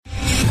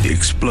The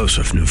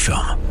explosive new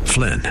film,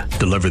 Flynn,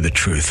 deliver the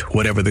truth,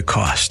 whatever the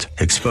cost.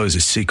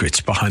 Exposes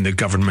secrets behind the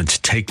government's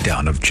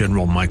takedown of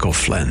General Michael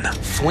Flynn.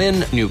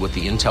 Flynn knew what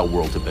the intel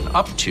world had been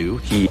up to.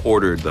 He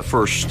ordered the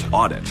first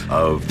audit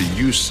of the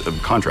use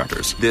of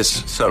contractors.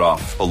 This set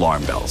off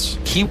alarm bells.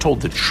 He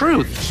told the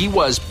truth. He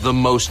was the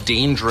most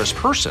dangerous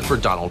person for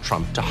Donald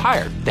Trump to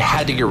hire. They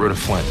had to get rid of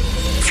Flynn.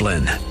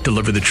 Flynn,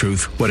 deliver the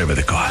truth, whatever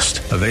the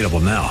cost. Available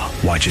now.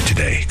 Watch it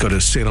today. Go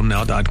to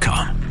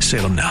salemnow.com.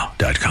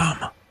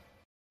 salemnow.com.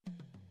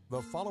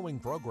 The following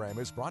program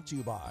is brought to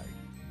you by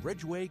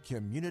Bridgeway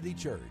Community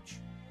Church.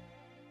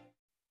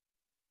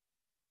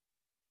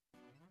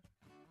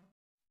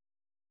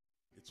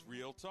 It's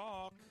Real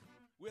Talk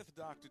with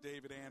Dr.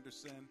 David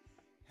Anderson.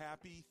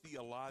 Happy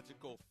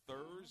Theological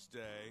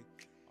Thursday.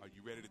 Are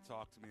you ready to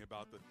talk to me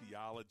about the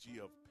theology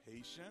of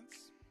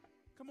patience?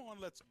 Come on,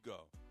 let's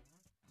go.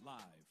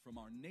 Live from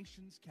our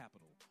nation's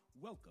capital,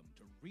 welcome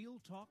to Real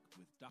Talk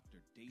with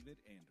Dr. David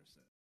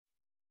Anderson.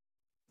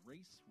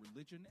 Race,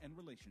 religion, and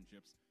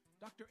relationships,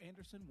 Dr.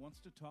 Anderson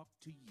wants to talk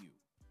to you.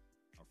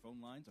 Our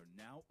phone lines are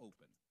now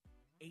open.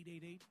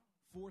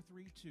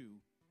 888-432.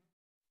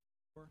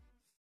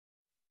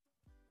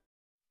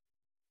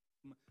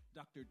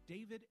 Dr.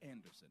 David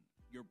Anderson,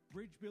 your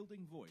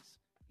bridge-building voice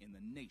in the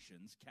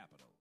nation's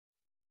capital.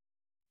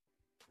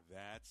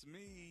 That's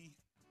me.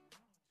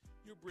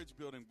 Your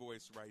bridge-building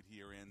voice right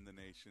here in the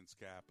nation's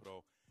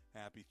capital.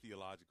 Happy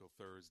Theological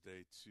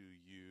Thursday to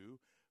you.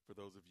 For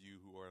those of you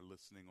who are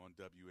listening on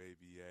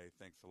WAVA,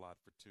 thanks a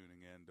lot for tuning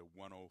in to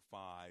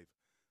 105.1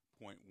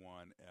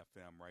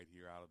 FM right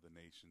here out of the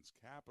nation's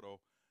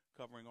capital,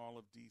 covering all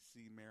of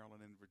D.C.,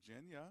 Maryland, and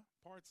Virginia,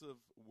 parts of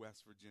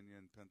West Virginia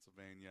and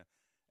Pennsylvania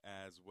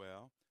as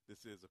well.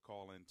 This is a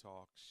call-in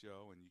talk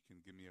show, and you can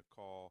give me a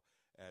call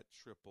at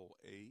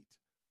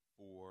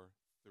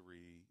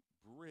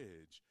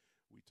 888-43-BRIDGE.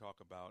 We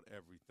talk about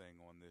everything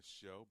on this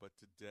show, but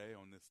today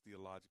on this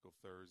Theological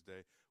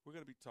Thursday, we're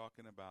going to be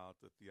talking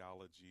about the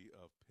theology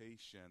of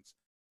patience.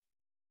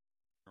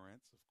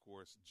 Of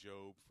course,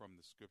 Job from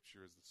the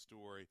scripture is the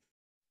story.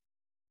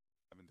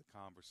 Having the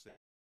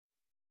conversation,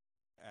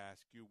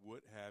 ask you,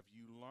 what have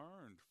you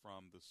learned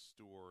from the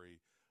story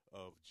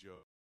of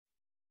Job?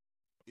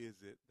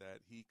 Is it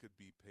that he could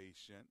be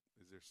patient?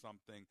 Is there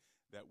something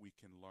that we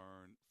can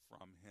learn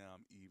from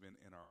him even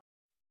in our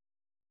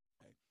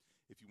life?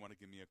 If you want to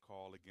give me a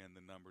call, again,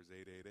 the number is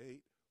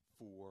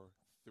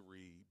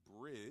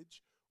 888-43-BRIDGE,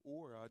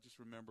 or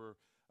just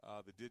remember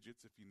the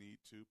digits if you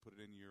need to. Put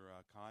it in your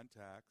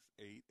contacts,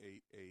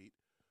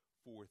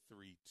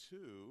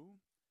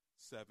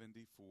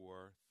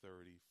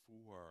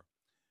 888-432-7434.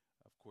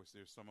 Of course,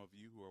 there's some of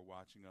you who are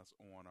watching us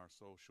on our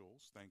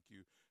socials. Thank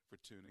you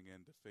for tuning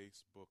in to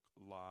Facebook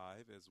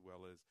Live as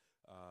well as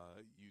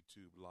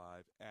YouTube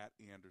Live. At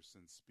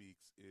Anderson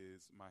Speaks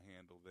is my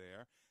handle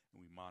there, and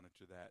we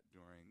monitor that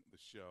during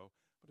the show.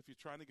 But if you're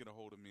trying to get a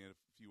hold of me in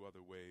a few other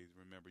ways,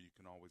 remember you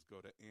can always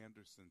go to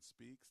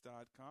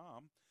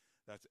AndersonSpeaks.com.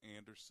 That's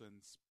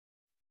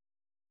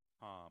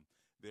AndersonSpeaks.com.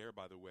 There,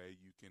 by the way,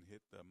 you can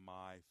hit the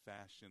My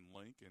Fashion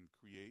link and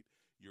create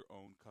your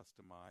own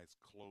customized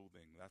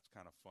clothing. That's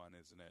kind of fun,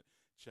 isn't it?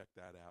 Check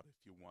that out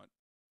if you want.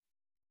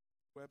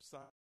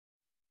 Website,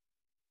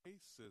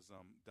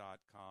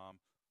 racism.com.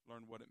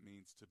 Learn what it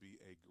means to be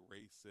a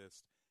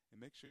gracist, and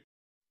make sure you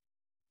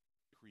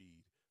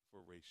creed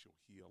for racial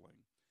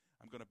healing.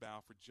 I'm going to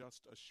bow for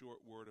just a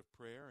short word of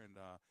prayer, and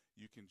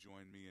you can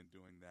join me in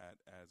doing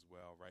that as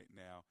well right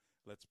now.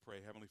 Let's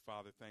pray. Heavenly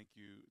Father, thank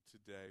you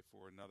today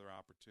for another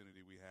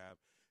opportunity we have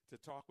to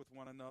talk with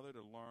one another,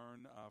 to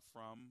learn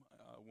from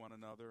one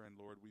another. And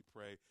Lord, we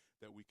pray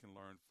that we can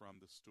learn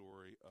from the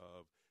story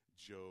of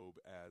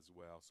Job as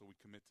well. So we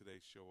commit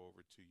today's show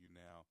over to you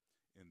now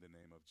in the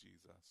name of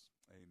Jesus.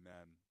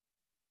 Amen.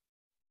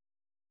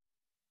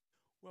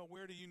 Well,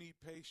 where do you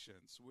need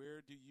patience?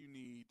 Where do you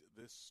need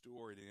this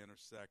story to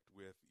intersect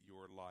with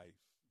your life?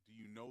 Do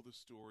you know the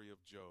story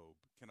of Job?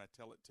 Can I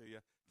tell it to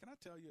you? Can I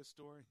tell you a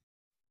story?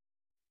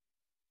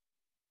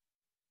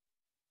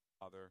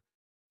 Father,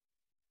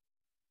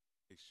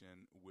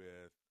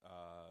 with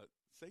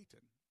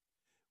Satan,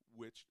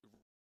 which,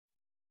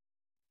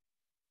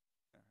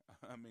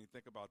 I mean,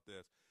 think about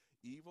this.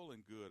 Evil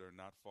and good are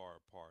not far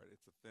apart.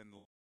 It's a thin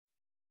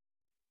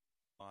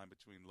line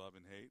between love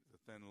and hate, a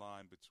thin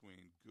line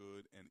between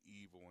good and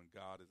evil, and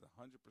God is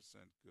 100%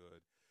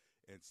 good,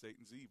 and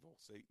Satan's evil.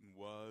 Satan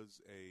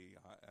was a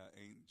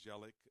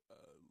angelic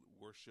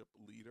worship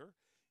leader,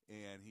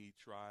 and he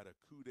tried a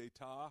coup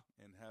d'etat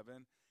in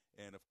heaven,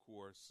 and of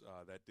course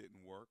that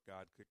didn't work.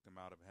 God kicked him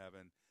out of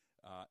heaven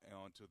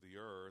onto the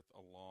earth,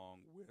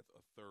 along with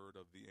a third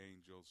of the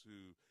angels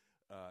who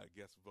I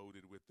guess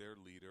voted with their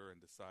leader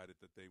and decided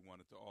that they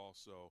wanted to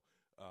also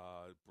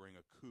bring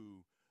a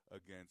coup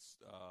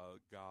against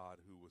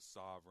God, who was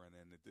sovereign,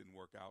 and it didn't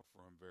work out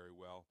for him very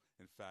well.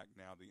 In fact,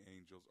 now the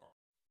angels are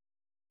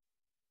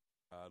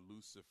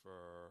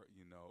Lucifer,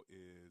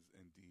 is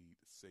indeed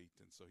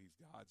Satan. So he's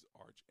God's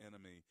arch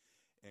enemy.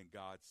 And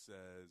God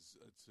says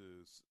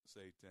to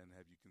Satan,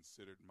 have you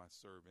considered my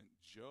servant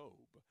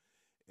Job?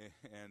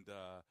 And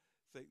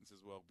Satan says,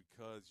 well,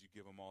 because you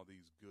give him all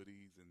these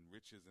goodies and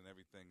riches and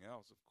everything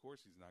else, of course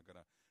he's not going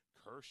to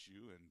curse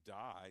you and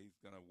die. He's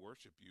going to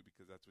worship you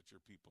because that's what your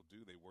people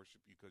do. They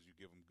worship you because you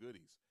give them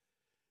goodies.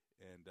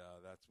 And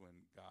that's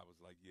when God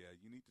was like, yeah,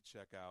 you need to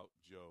check out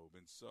Job.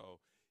 And so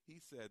he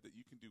said that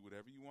you can do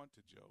whatever you want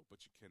to Job,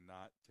 but you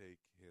cannot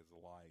take his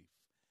life.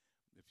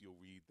 If you'll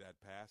read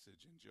that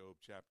passage in Job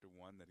chapter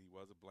 1, that he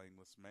was a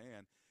blameless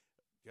man,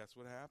 guess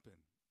what happened?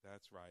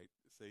 That's right.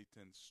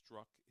 Satan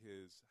struck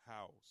his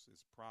house,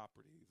 his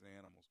property, his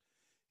animals,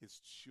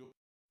 his children.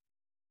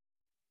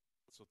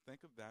 So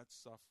think of that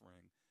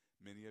suffering.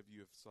 Many of you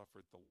have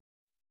suffered the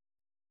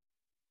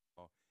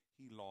loss.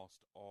 He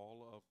lost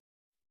all of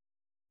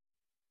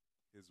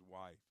his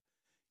wife.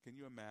 Can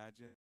you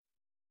imagine?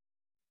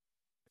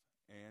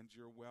 And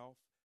your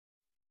wealth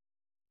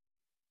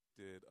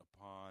did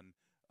upon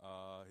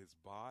his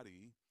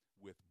body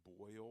with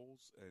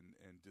boils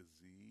and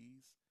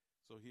disease.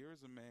 So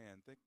here's a man,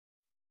 think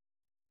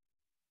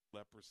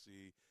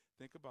leprosy,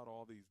 think about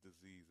all these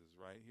diseases,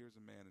 right? Here's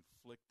a man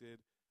inflicted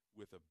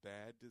with a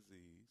bad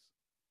disease,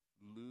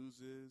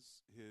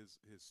 loses his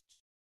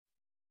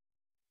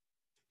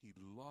he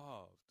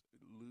loved,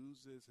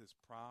 loses his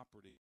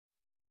property.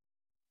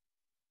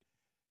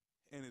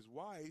 And his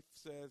wife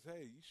says,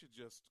 hey, you should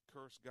just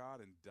curse God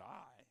and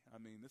die. I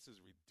mean, this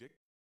is ridiculous.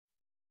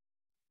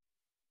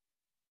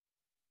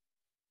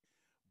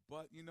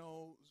 But, you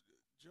know,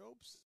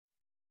 Job's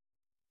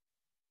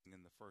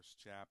in the first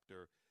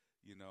chapter,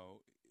 you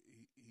know,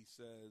 he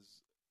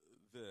says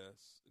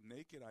this,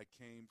 naked I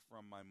came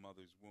from my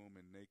mother's womb,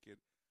 and naked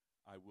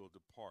I will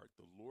depart.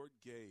 The Lord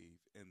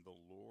gave, and the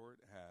Lord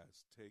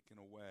has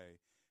taken away.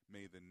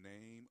 May the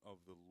name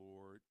of the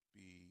Lord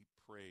be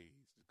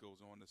praised. It goes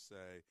on to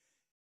say,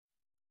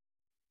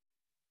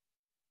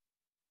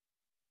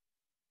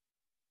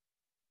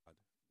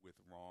 with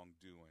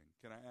wrongdoing.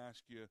 Can I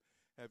ask you,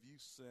 have you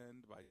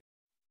sinned by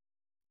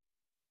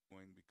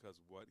doing because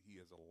what he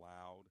has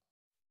allowed?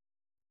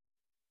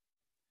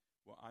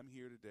 Well, I'm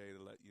here today to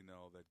let you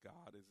know that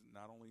God is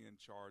not only in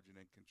charge and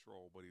in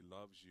control, but he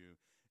loves you.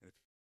 And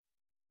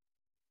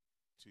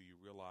if you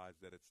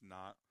realize that it's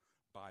not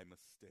by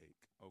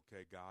mistake,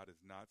 okay? God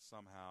has not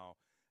somehow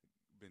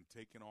been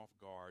taken off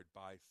guard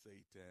by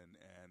Satan,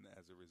 and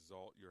as a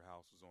result, your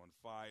house was on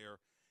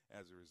fire.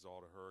 As a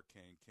result, a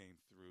hurricane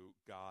came through.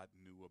 God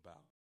knew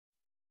about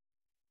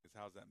it.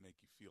 How does that make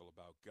you feel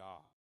about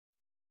God?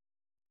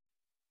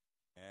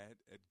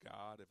 At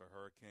God, if a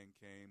hurricane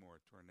came or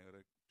a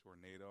tornado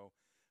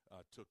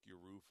took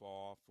your roof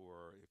off,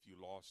 or if you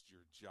lost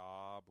your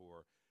job,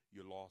 or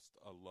you lost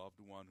a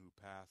loved one who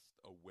passed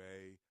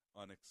away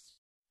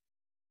unexpectedly.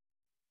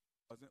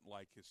 It wasn't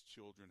like his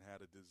children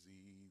had a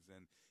disease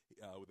and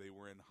they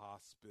were in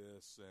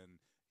hospice and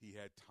he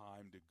had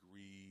time to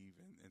grieve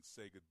and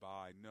say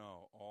goodbye.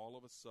 No, all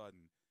of a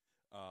sudden,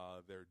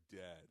 they're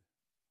dead.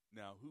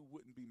 Now, who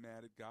wouldn't be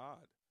mad at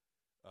God?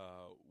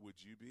 Would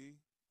you be?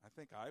 I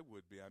think I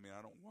would be. I mean,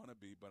 I don't want to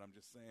be, but I'm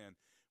just saying,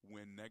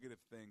 when negative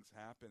things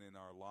happen in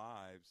our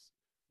lives,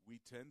 we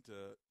tend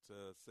to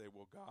say,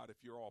 well, God,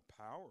 if you're all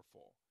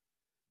powerful,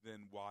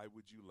 then why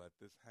would you let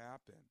this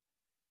happen?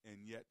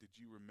 And yet, did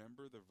you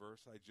remember the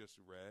verse I just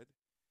read?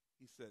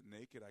 He said,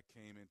 naked I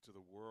came into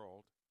the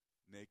world,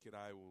 naked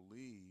I will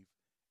leave.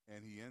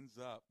 And he ends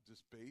up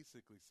just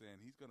basically saying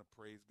he's going to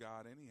praise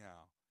God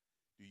anyhow.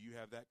 Do you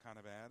have that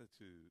kind of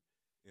attitude?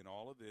 In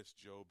all of this,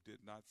 Job did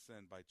not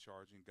sin by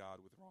charging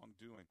God with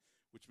wrongdoing,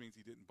 which means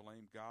he didn't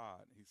blame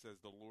God. He says,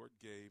 the Lord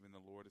gave and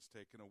the Lord has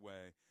taken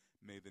away.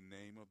 May the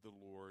name of the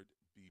Lord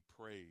be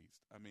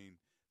praised. I mean,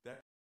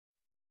 that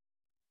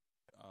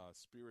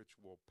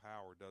spiritual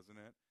power,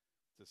 doesn't it?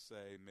 To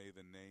say, may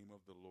the name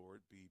of the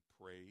Lord be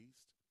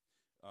praised,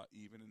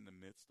 even in the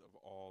midst of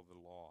all the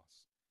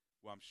loss.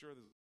 Well, I'm sure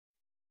there's,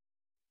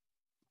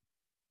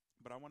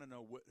 but I want to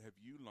know, what have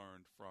you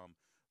learned from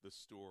the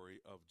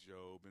story of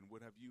Job, and what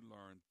have you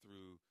learned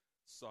through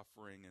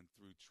suffering and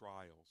through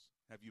trials?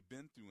 Have you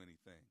been through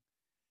anything?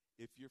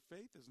 If your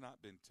faith has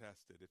not been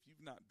tested, if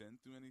you've not been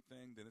through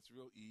anything, then it's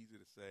real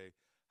easy to say,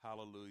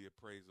 hallelujah,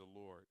 praise the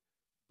Lord.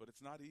 But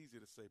it's not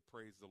easy to say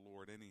praise the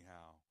Lord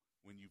anyhow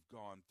when you've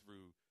gone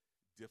through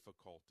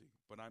difficulty.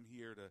 But I'm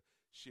here to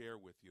share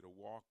with you, to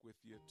walk with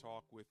you,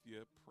 talk with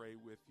you, pray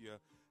with you,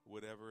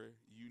 whatever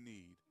you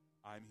need.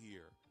 I'm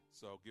here.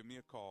 So give me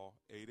a call,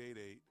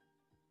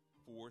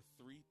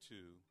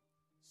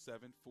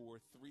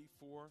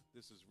 888-432-7434.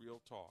 This is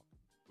Real Talk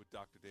with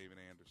Dr. David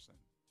Anderson.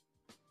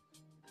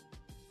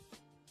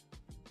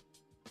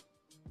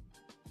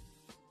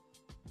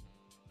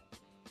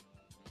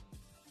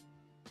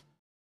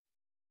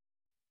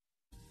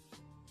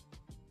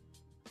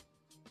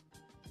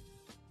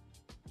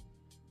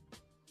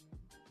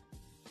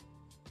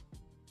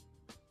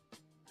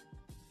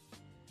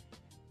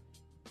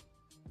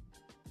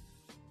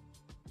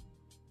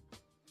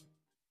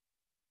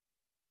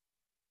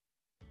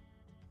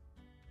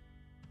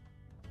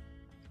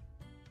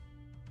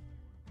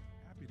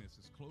 Happiness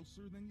is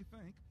closer than you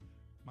think.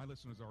 My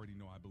listeners already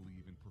know I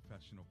believe in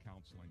professional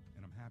counseling,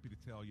 and I'm happy to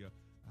tell you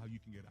how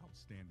you can get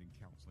outstanding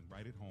counseling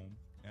right at home,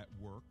 at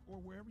work, or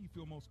wherever you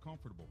feel most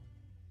comfortable.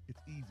 It's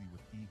easy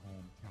with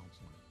eHome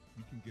Counseling.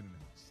 You can get an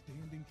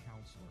outstanding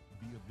counselor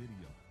via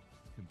video.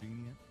 It's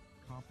convenient,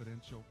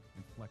 confidential,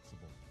 and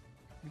flexible.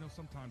 You know,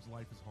 sometimes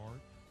life is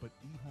hard, but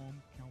eHome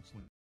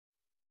Counseling,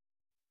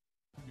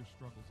 your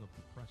struggles of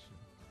depression,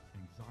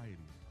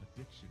 anxiety,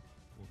 addiction,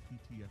 or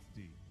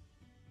PTSD,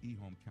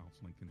 eHome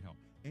Counseling can help.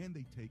 And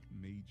they take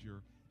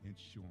major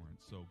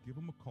insurance. So give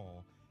them a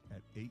call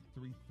at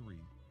 833-40.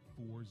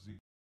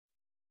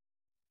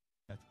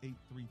 That's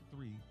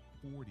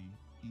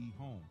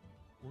 833-40-eHome.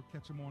 Or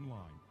catch them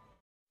online.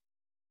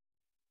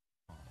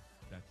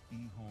 That's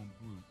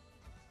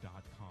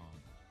ehomegroup.com.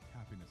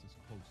 Happiness is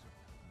closer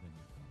than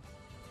you think.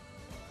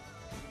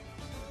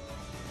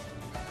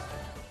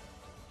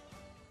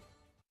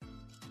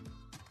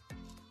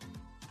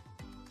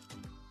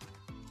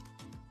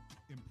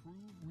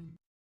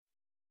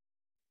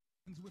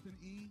 Ends with an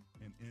E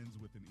and ends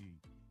with an E.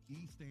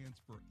 E stands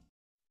for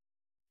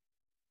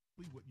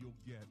what you'll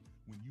get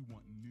when you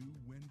want new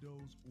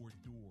windows or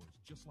doors.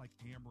 Just like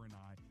Amber and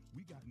I,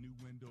 we got new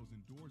windows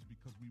and doors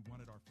because we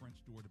wanted our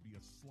French door to be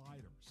a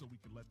slider so we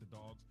could let the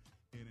dogs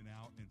in and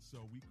out. And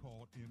so we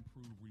called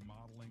Improve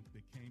Remodeling.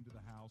 They came to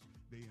the house.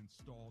 They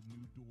installed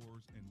new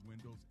doors and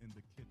windows in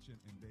the kitchen,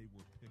 and they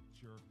were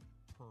picture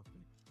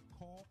perfect.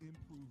 Call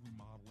Improve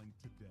Remodeling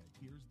today.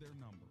 Here's their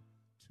number,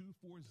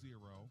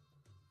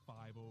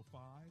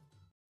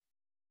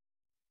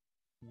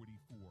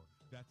 240-505-44.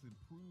 That's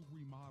Improve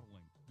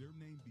Remodeling. Their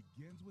name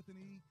begins with an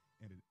E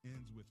and it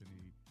ends with an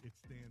E. It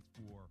stands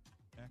for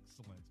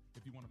excellence.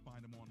 If you want to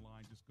find them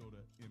online, just go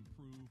to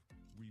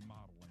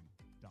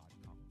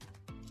improveremodeling.com.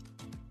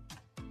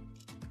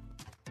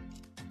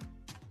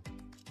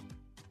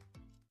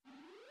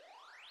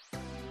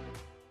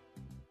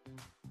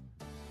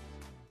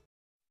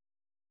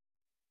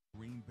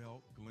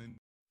 Greenbelt, Glen,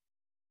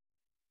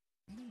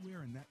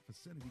 anywhere in that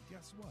vicinity,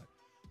 guess what?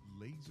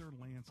 Laser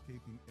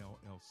Landscaping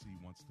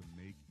LLC wants to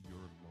make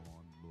your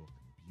lawn look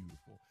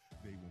beautiful.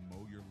 They will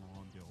mow your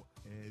lawn. They'll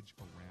edge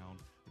around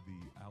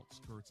the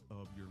outskirts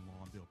of your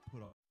lawn. They'll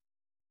put up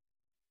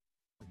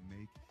and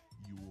make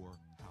your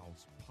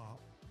house pop.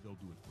 They'll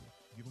do it for you.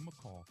 Give them a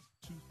call,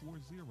 516-4967.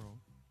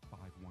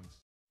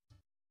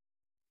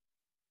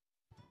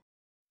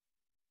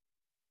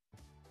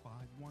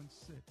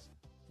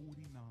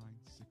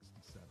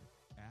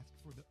 Ask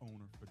for the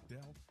owner,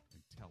 Fidel,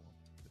 and tell him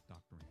that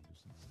Dr.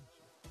 Anderson sent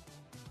you.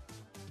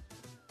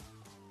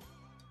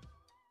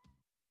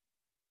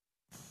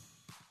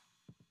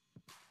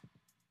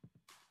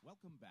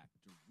 Welcome back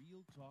to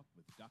Real Talk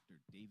with Dr.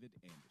 David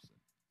Anderson.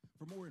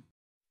 For more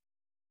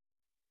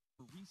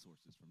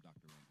resources from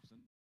Dr.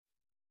 Anderson,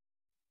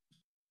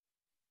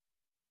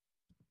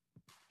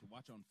 to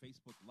watch on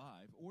Facebook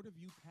Live, or to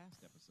view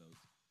past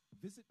episodes,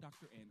 visit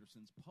Dr.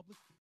 Anderson's public.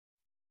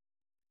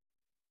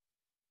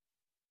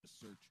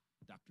 Search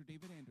Dr.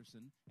 David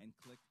Anderson and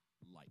click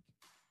like.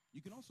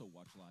 You can also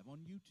watch live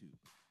on YouTube.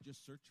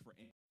 Just search for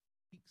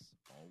Weeks,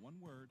 all one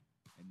word,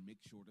 and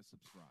make sure to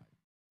subscribe.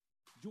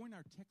 Join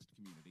our text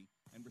community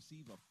and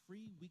receive a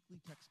free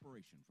weekly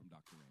textpiration from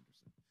Dr.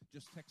 Anderson.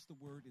 Just text the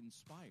word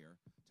INSPIRE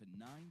to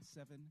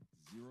 97000.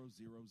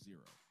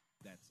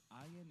 That's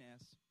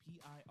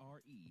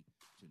INSPIRE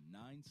to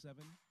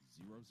 97000.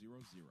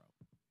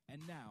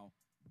 And now,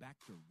 back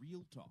to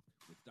Real Talk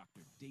with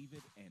Dr.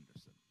 David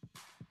Anderson.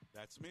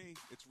 That's me.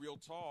 It's Real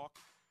Talk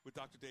with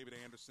Dr. David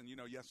Anderson. You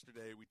know,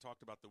 yesterday we talked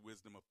about the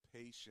wisdom of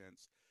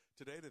patience.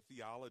 Today, the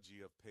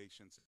theology of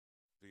patience,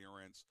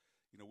 perseverance.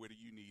 You know, where do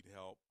you need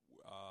help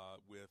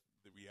with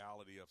the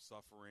reality of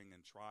suffering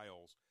and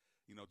trials?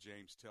 You know,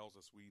 James tells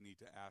us we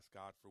need to ask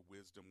God for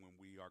wisdom when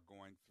we are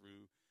going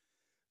through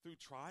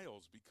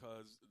trials,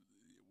 because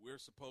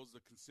we're supposed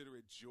to consider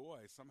it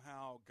joy.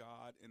 Somehow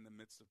God in the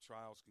midst of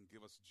trials can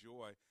give us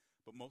joy,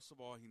 but most of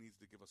all, he needs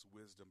to give us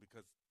wisdom,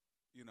 because,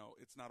 you know,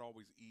 it's not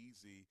always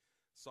easy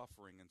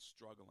suffering and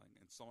struggling.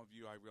 And some of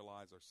you, I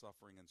realize, are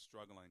suffering and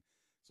struggling.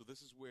 So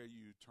this is where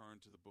you turn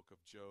to the book of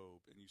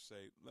Job and you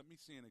say, let me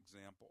see an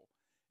example.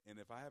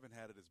 And if I haven't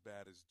had it as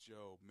bad as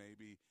Job,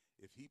 maybe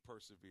if he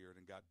persevered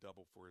and got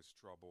double for his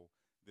trouble,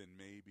 then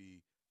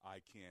maybe I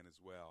can as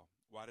well.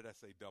 Why did I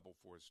say double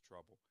for his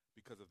trouble?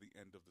 Because of the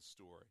end of the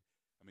story.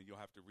 I mean,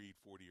 you'll have to read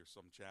 40 or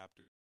some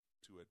chapter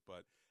to it,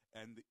 but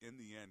in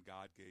the end,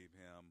 God gave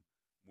him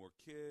more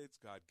kids.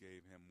 God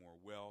gave him more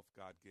wealth.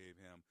 God gave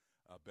him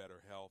better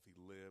health. He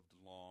lived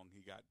long.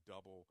 He got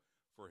double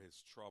for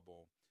his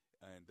trouble.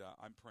 And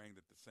I'm praying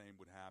that the same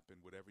would happen.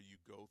 Whatever you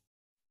go through,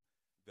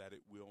 that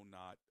it will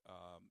not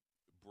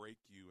break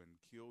you and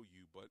kill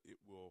you, but it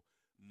will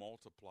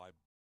multiply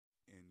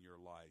in your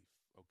life.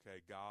 Okay,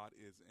 God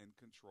is in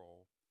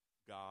control.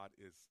 God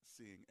is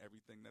seeing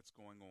everything that's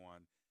going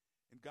on,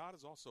 and God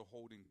is also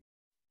holding.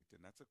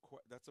 And that's a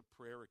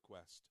prayer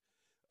request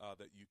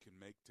that you can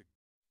make to,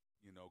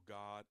 you know,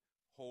 God,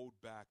 hold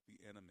back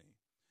the enemy,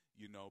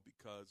 you know,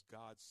 because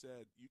God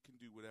said you can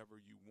do whatever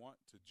you want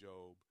to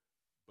Job,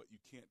 but you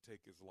can't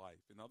take his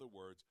life. In other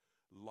words,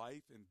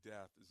 life and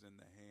death is in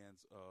the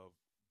hands of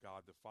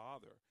God the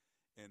Father.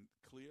 And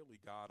clearly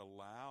God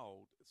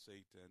allowed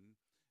Satan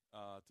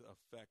to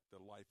affect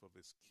the life of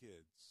his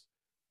kids,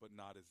 but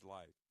not his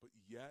life. But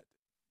yet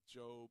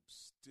Job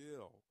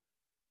still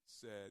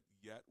said,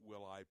 yet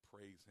will I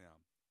praise him.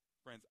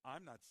 Friends,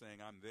 I'm not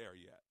saying I'm there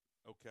yet,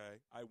 okay?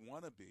 I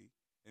want to be,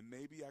 and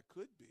maybe I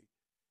could be.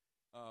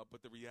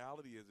 But the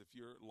reality is, if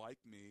you're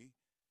like me,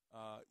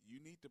 you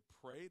need to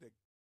pray to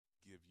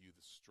give you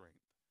the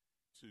strength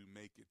to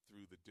make it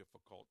through the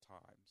difficult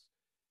times.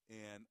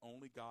 And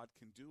only God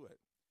can do it.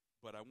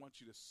 But I want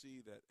you to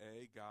see that,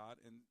 God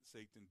and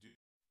Satan do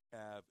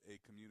have a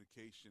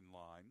communication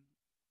line.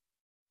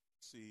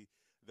 See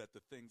that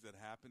the things that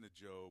happened to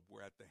Job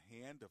were at the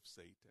hand of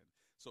Satan.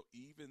 So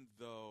even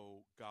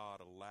though God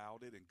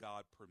allowed it and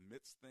God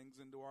permits things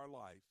into our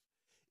life,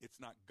 it's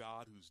not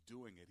God who's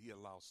doing it. He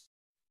allows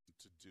Satan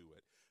to do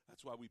it.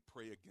 That's why we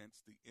pray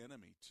against the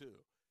enemy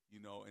too,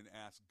 and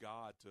ask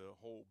God to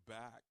hold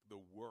back the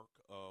work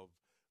of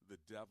the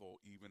devil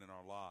even in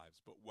our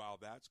lives. But while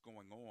that's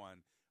going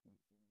on,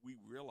 we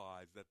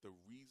realize that the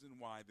reason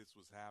why this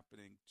was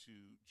happening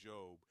to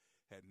Job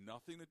had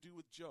nothing to do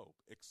with Job,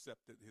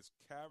 except that his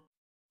character,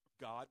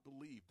 God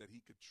believed that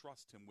he could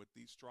trust him with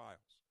these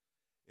trials.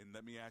 And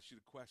let me ask you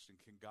the question,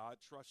 can God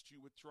trust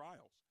you with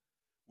trials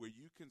where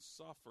you can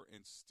suffer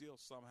and still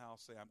somehow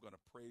say, I'm going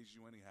to praise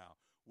you anyhow?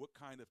 What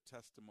kind of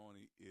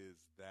testimony is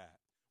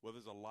that? Well,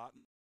 there's a lot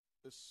in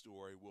this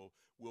story. We'll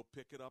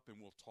pick it up and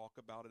we'll talk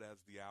about it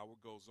as the hour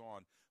goes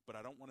on. But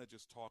I don't want to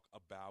just talk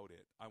about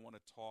it. I want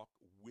to talk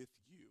with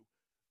you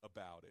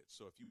about it.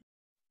 So if you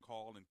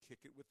call and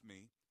kick it with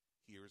me,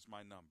 here's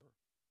my number,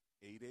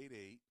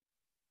 888-432-434.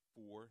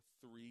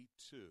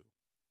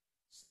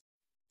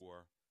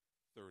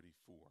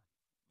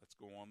 Let's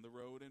go on the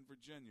road in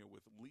Virginia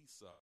with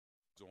Lisa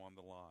on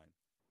the line.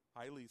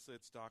 Hi, Lisa.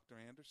 It's Dr.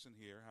 Anderson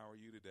here. How are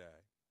you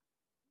today?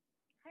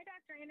 Hi,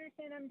 Dr.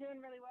 Anderson. I'm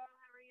doing really well.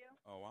 How are you?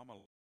 Oh, I'm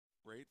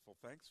grateful.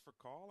 Thanks for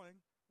calling.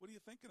 What are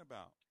you thinking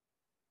about?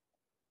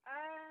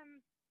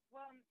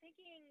 Well, I'm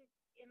thinking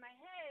in my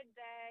head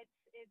that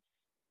it's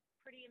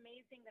pretty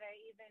amazing that I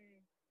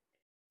even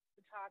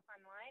talk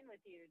online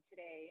with you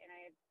today, and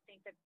I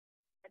think that's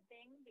a good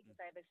thing because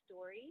I have a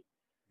story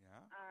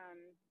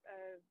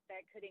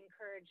that could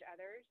encourage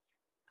others.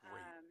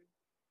 Great.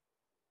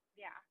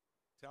 Yeah.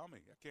 Tell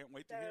me. I can't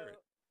wait to hear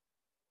it.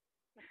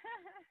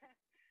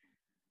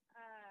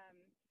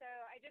 So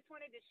I just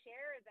wanted to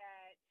share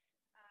that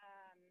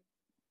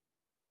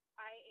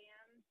I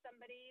am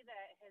somebody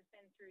that has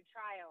been through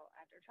trial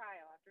after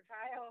trial after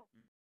trial,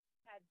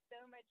 had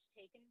so much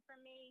taken from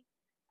me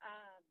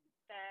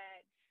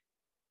that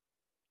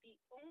the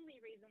only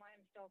reason why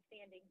I'm still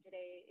standing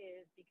today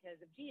is because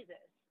of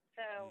Jesus.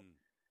 So,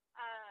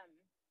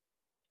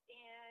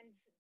 and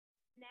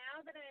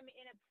now that I'm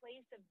in a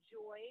place of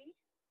joy,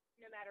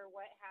 no matter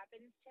what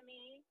happens to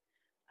me,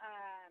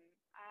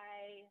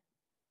 I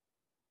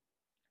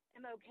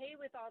am okay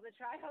with all the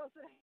trials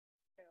that I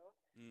do,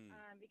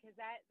 because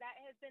that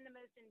has been the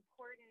most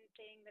important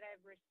thing that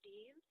I've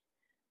received.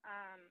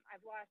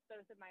 I've lost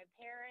both of my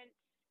parents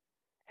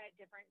at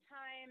different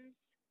times,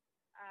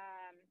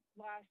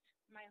 lost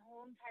my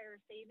whole entire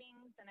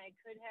savings, and I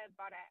could have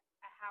bought a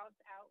house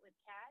out with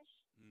cash.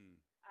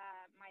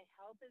 My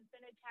health has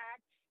been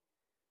attacked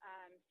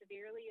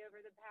severely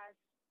over the past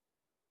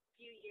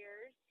few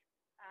years.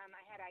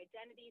 I had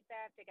identity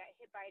theft. I got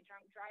hit by a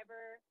drunk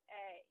driver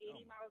at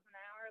 80 miles an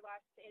hour,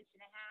 lost an inch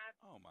and a half.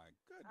 Oh, my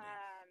goodness.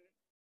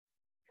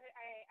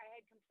 I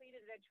had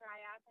completed a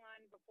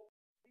triathlon before.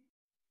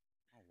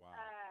 Oh, wow.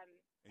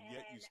 And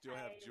yet you still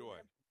have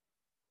joy.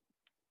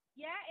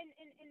 Yeah, and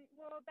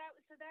well, that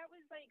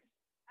was like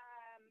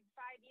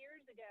 5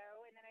 years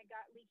ago, and then I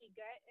got leaky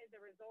gut as a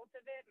result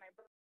of it. My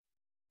brother was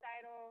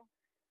suicidal,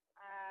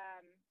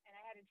 and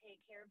I had to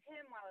take care of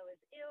him while I was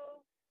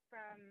ill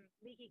from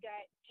leaky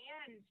gut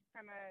and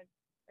from a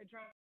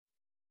drunk.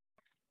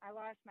 I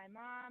lost my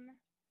mom,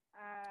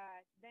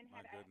 then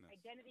had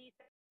identity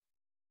theft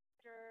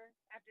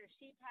after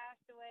she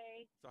passed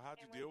away. So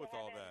how'd you deal with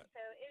all that?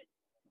 So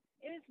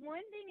it was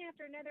one thing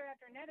after another,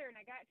 and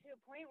I got to a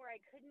point where I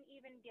couldn't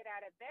even get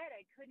out of bed.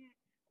 I couldn't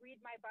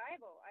read my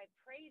Bible. I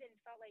prayed and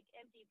felt like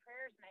empty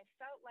prayers, and I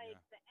felt like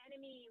the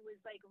enemy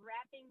was like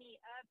wrapping me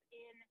up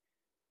in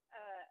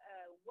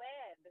a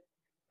web,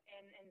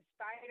 and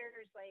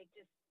spiders like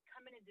just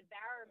coming to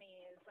devour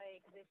me. Is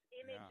like this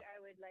image I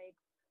would like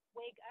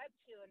wake up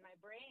to in my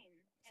brain.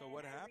 So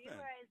what happened?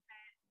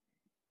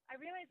 I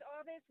realized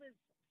all this was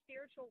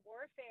spiritual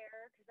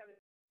warfare because I was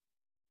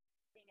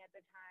at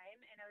the time,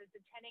 and I was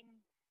attending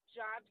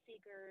job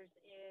seekers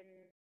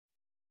in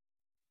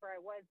where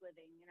I was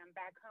living, and I'm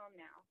back home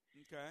now.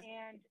 Okay.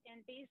 And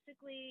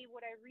basically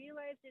what I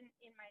realized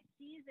in my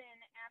season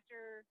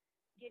after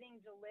getting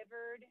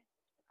delivered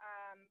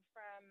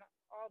from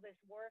all this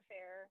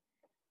warfare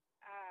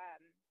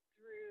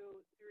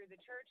through the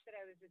church that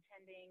I was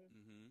attending,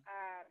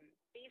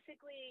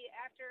 basically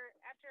after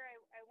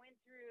I went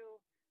through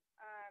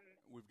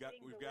We've got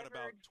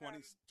about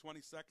 20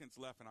 seconds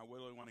left, and I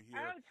really want to hear.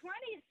 Oh,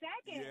 20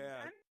 seconds.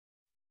 Yeah. I'm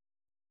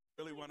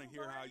Really want to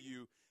hear how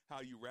you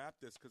wrap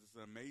this, because it's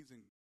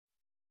amazing.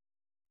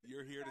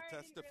 You're here to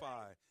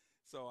testify.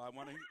 So I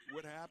want to hear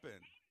what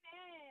happened.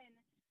 Amen.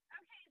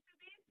 Okay, so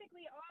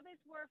basically all this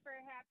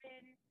warfare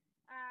happened.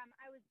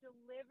 I was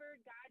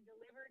delivered. God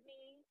delivered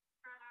me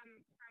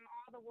from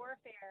all the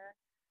warfare.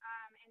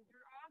 And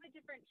through all the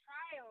different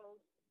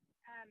trials,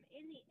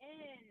 in the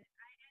end,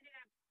 I ended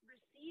up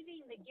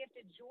receiving the gift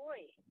of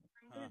joy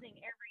from losing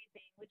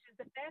everything, which is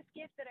the best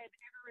gift that I've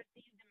ever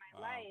received in my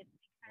life.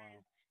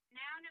 Because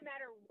now, no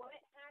matter what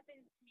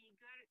happens to me,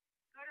 good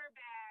or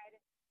bad,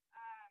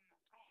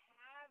 I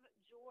have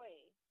joy.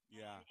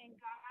 Yeah. And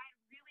God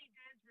really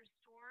does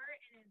restore.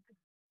 And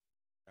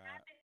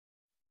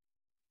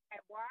I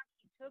walked.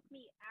 He took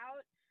me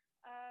out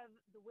of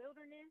the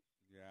wilderness.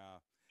 Yeah.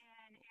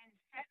 And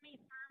set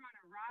me firm on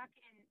a rock.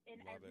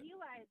 And I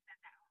realized that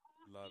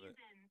whole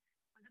season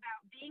was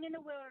about being in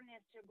the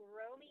wilderness to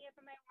grow me up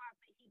in my walk.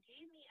 But He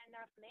gave me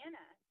enough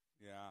manna.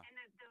 Yeah. And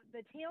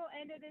the tail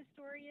end of this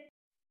story is,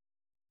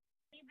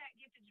 that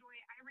gift of joy,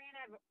 I ran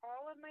out of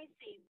all of my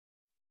savings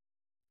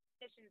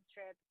missions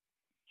trips,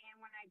 and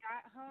when I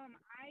got home,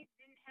 I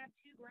didn't have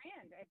 $2,000.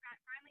 I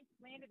finally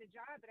landed a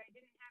job, but I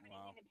didn't have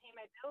anything to pay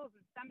my bills.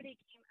 And somebody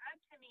came up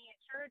to me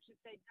at church and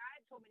said, "God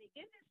told me to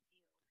give this to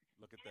you."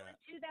 Look at and that.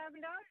 It was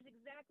 $2,000,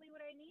 exactly what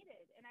I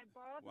needed, and I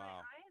bawled my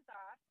eyes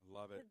off.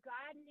 Love it. Because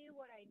God knew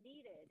what I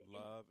needed.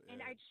 Love it.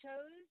 And I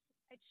chose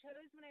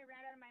when I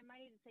ran out of my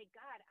money to say,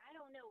 "God, I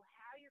don't know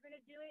how you're going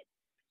to do it,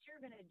 but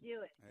you're going to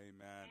do it."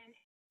 Amen.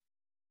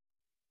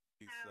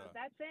 And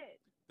that's it.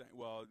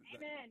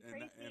 Amen.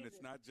 And it's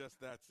Jesus. not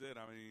just that's it.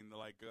 I mean,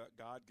 like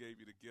God gave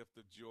you the gift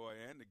of joy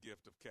and the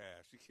gift of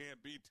cash. You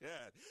can't beat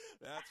that.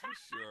 That's for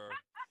sure.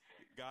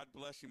 God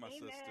bless you, my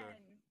sister.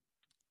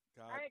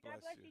 God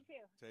bless you. You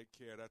too. Take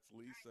care. That's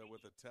Lisa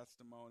with a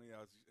testimony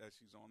as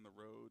she's on the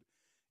road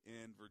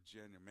in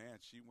Virginia.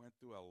 Man, she went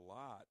through a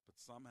lot, but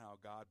somehow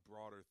God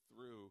brought her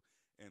through.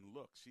 And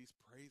look, she's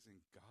praising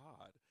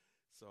God.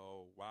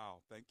 So, wow,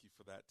 thank you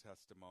for that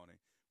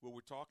testimony. Well, we're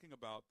talking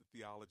about the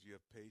theology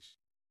of patience.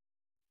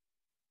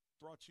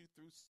 Brought you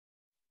through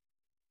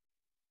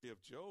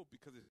of Job,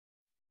 because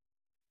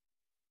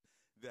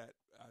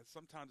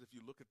sometimes if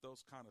you look at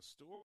those kind of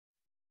stories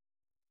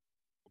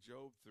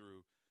Job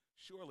through,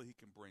 surely he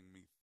can bring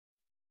me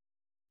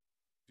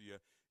to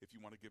you. If you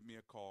want to give me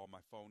a call,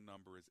 my phone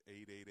number is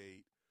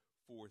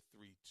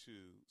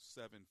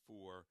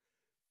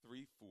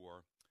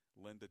 888-432-7434.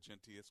 Linda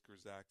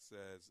Gentius-Kurzak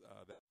says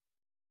that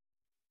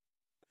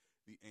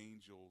the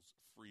angels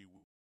free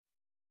will.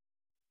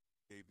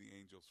 Gave the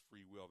angels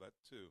free will. That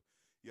too.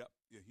 Yep.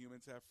 Yeah,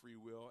 humans have free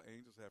will.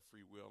 Angels have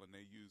free will, and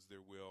they use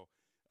their will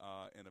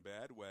in a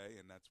bad way,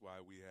 and that's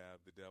why we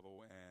have the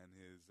devil and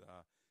his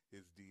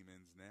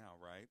demons now,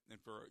 right? And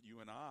for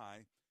you and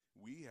I,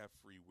 we have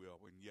free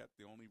will, and yet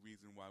the only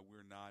reason why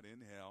we're not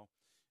in hell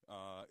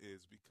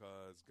is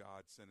because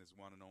God sent His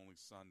one and only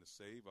Son to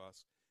save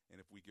us, and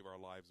if we give our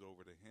lives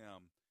over to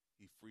Him,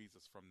 He frees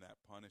us from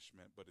that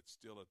punishment. But it's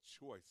still a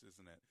choice,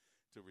 isn't it,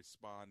 to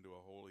respond to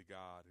a holy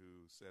God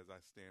who says, "I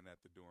stand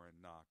at the door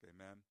and knock."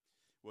 Amen.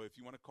 Well, if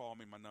you want to call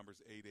me, my number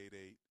is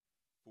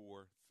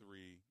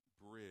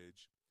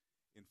 888-43-BRIDGE.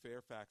 In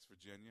Fairfax,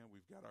 Virginia,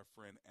 we've got our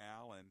friend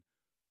Alan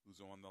who's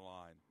on the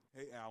line.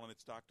 Hey, Alan,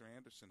 it's Dr.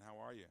 Anderson. How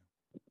are you?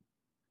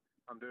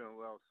 I'm doing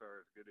well, sir.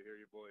 It's good to hear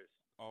your voice.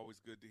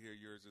 Always good to hear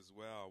yours as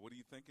well. What are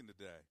you thinking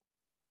today?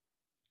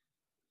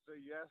 So,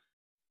 yes,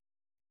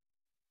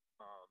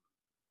 oh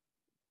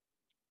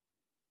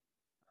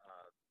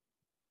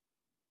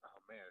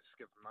man, it's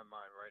skipping my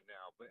mind right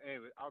now. But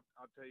anyway, I'll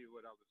tell you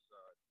what I was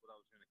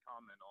going to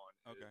comment on.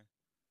 Okay.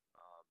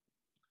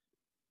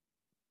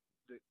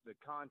 Is, the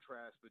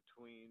contrast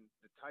between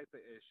the type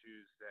of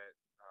issues that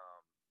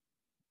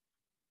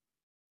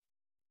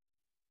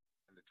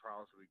and the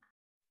trials we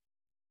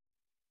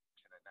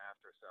and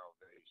after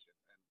salvation,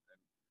 and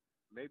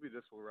maybe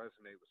this will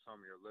resonate with some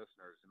of your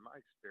listeners. In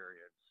my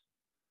experience,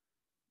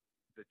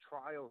 the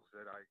trials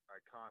that I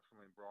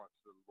constantly brought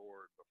to the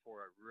Lord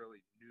before I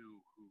really knew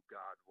who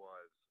God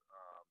was,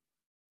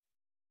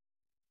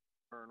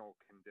 external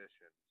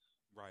conditions,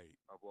 right,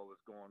 of what was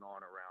going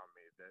on around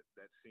me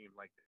that seemed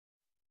like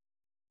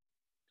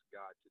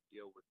God to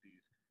deal with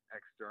these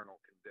external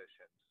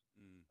conditions.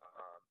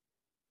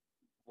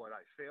 What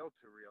I failed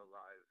to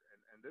realize,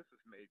 and this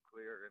is made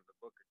clear in the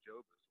book of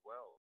Job as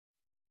well,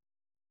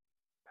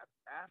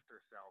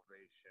 after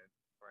salvation,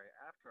 right,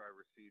 after I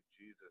received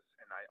Jesus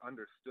and I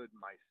understood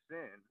my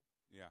sin,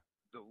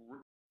 the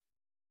root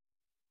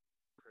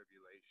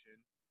tribulation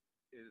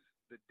is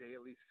the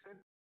daily sin.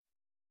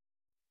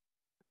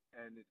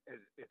 And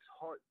it's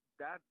hard.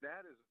 That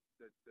is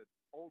the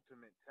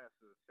ultimate test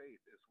of the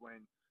faith, is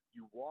when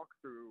you walk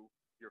through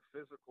your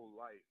physical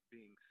life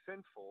being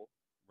sinful,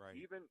 right,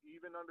 even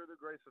under the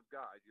grace of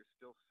God, you're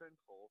still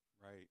sinful,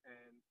 right,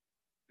 and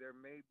there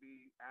may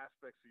be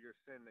aspects of your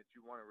sin that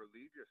you want to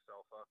relieve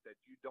yourself of that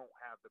you don't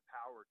have the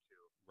power to.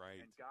 Right.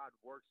 And God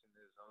works in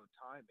his own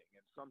timing.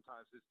 And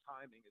sometimes his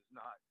timing is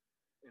not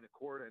in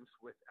accordance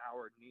with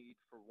our need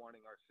for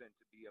wanting our sin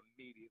to be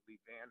immediately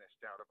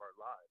vanished out of our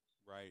lives.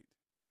 Right.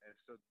 And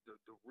so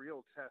the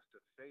real test of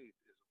faith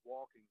is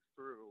walking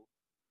through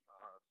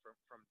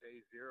from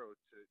day zero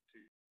to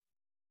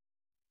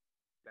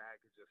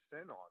baggage of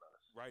sin on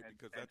us. Right, and,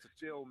 because and that's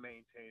still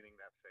maintaining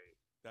that faith.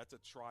 That's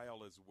a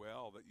trial as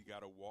well that you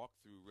got to walk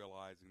through,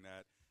 realizing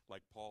that,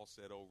 like Paul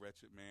said, "Oh,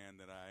 wretched man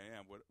that I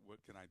am,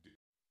 what can I do?"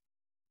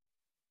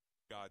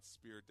 God's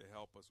Spirit to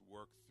help us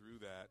work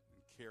through that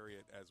and carry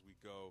it as we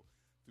go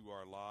through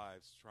our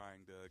lives,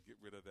 trying to get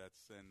rid of that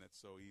sin that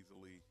so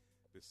easily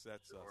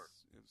besets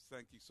us. And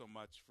thank you so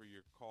much for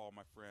your call,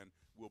 my friend.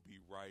 We'll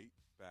be right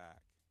back.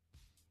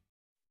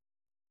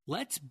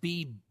 Let's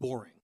be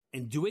boring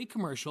and do a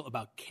commercial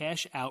about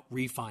cash out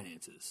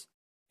refinances.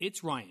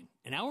 It's Ryan,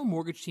 and our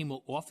mortgage team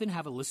will often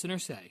have a listener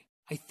say,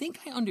 "I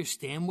think I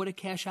understand what a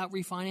cash out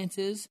refinance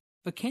is,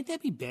 but can't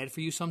that be bad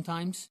for you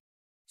sometimes?"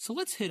 So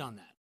let's hit on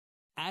that.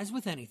 As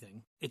with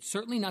anything, it's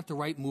certainly not the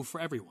right move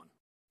for everyone.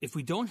 If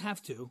we don't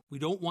have to, we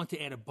don't want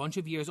to add a bunch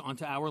of years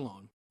onto our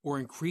loan, or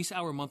increase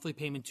our monthly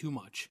payment too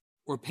much,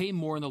 or pay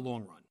more in the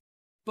long run.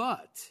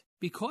 But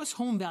because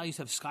home values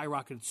have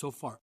skyrocketed so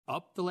far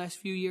up the last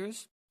few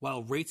years,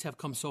 while rates have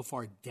come so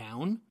far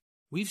down,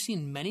 we've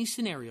seen many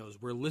scenarios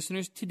where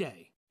listeners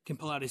today can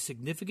pull out a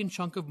significant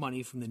chunk of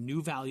money from the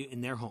new value in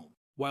their home,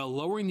 while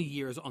lowering the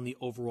years on the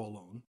overall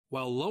loan,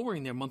 while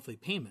lowering their monthly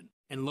payment,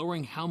 and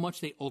lowering how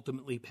much they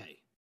ultimately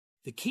pay.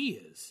 The key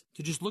is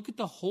to just look at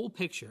the whole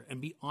picture and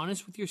be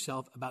honest with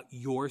yourself about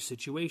your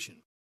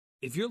situation.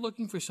 If you're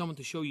looking for someone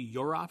to show you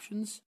your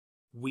options,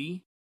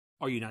 we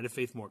are United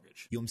Faith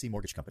Mortgage. UMC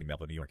Mortgage Company,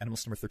 Melville, New York.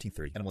 NMLS number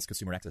 1330.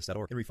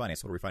 NMLSConsumerAccess.org. And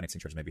refinance. Total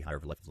refinancing charges may be higher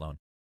over the life of the loan.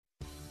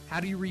 How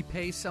do you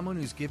repay someone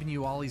who's given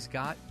you all he's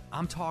got?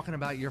 I'm talking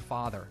about your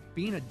father.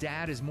 Being a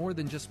dad is more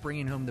than just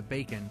bringing home the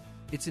bacon.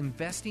 It's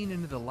investing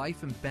into the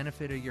life and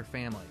benefit of your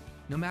family,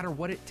 no matter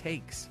what it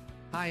takes.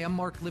 Hi, I'm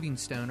Mark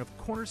Livingstone of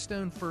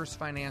Cornerstone First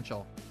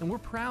Financial, and we're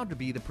proud to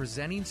be the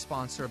presenting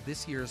sponsor of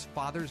this year's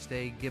Father's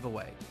Day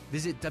giveaway.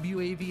 Visit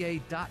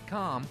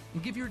WAVA.com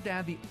and give your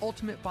dad the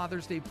ultimate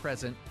Father's Day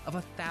present of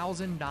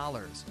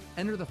 $1,000.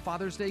 Enter the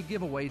Father's Day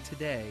giveaway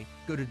today.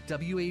 Go to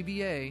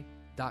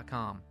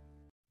WAVA.com.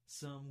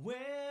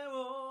 Somewhere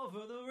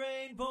over the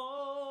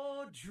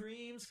rainbow,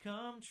 dreams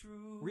come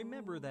true.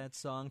 Remember that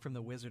song from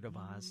The Wizard of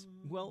Oz?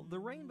 Well, the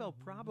rainbow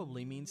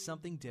probably means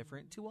something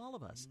different to all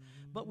of us,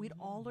 but we'd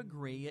all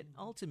agree it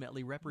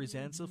ultimately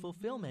represents a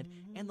fulfillment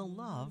and the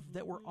love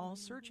that we're all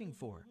searching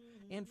for.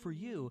 And for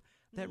you,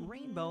 that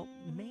rainbow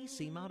may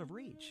seem out of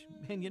reach.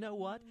 And you know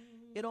what?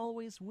 It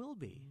always will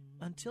be,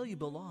 until you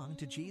belong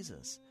to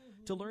Jesus.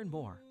 To learn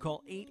more,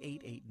 call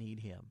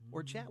 888-NEED-HIM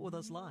or chat with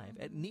us live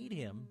at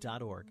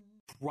needhim.org.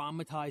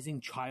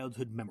 Traumatizing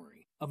childhood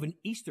memory of an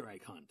Easter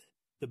egg hunt.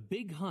 The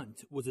big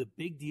hunt was a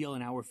big deal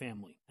in our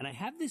family, and I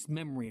have this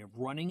memory of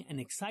running and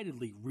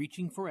excitedly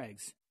reaching for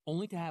eggs,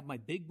 only to have my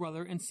big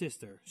brother and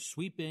sister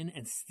sweep in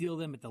and steal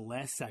them at the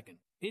last second.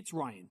 It's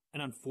Ryan,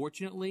 and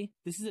unfortunately,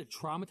 this is a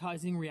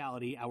traumatizing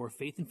reality our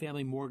Faith and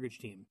Family Mortgage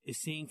team is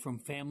seeing from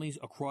families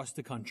across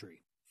the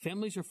country.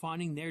 Families are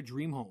finding their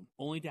dream home,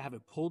 only to have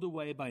it pulled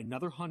away by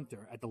another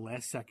hunter at the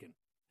last second.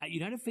 At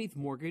United Faith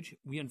Mortgage,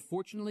 we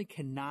unfortunately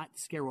cannot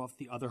scare off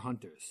the other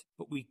hunters,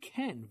 but we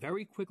can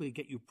very quickly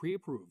get you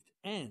pre-approved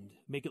and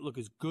make it look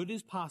as good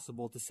as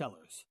possible to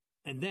sellers.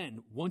 And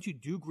then, once you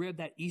do grab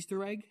that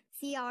Easter egg,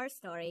 see our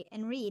story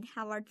and read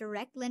how our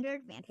direct lender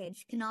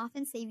advantage can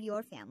often save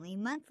your family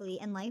monthly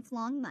and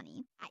lifelong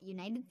money at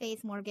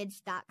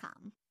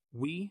UnitedFaithMortgage.com.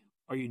 We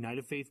are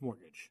United Faith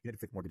Mortgage. United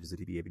Faith Mortgage is a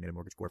DBA of United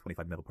Mortgage Corp.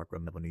 25 Melville Park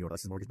Road, Melville, New York.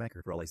 Licensed mortgage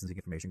banker. For all licensing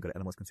information, go to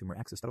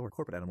NMLSConsumerAccess.org.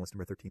 Corporate NMLS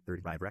number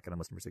 1335. REC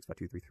NMLS number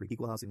 65233.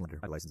 Equal housing lender.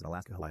 I license in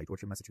Alaska, Hawaii,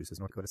 Georgia, Massachusetts,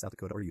 North Dakota, South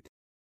Dakota, or Utah.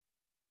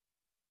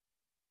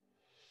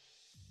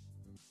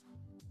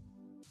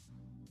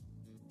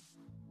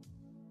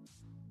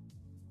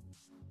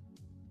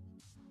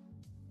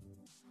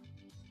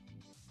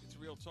 It's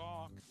Real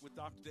Talk with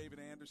Dr. David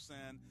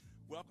Anderson.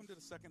 Welcome to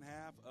the second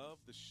half of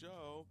the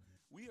show.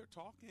 We are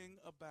talking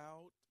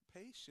about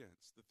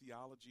patience, the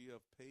theology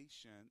of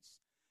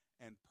patience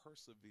and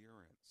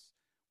perseverance.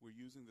 We're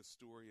using the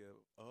story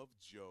of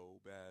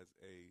Job as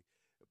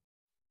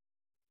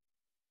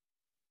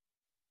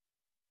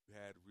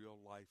had real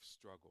life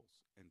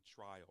struggles and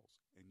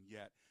trials, and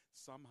yet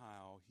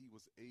somehow he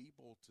was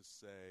able to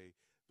say,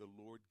 "The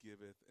Lord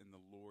giveth and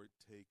the Lord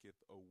taketh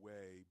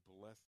away.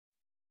 Blessed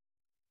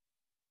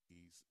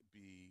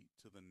be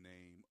to the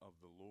name of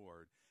the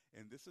Lord."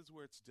 And this is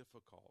where it's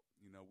difficult.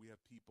 You know, we have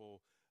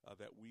people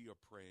that we are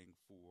praying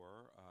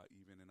for,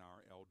 even in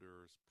our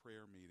elders'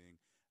 prayer meeting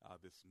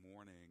this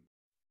morning,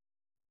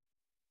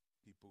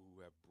 people who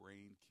have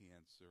brain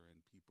cancer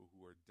and people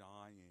who are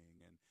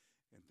dying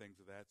and things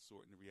of that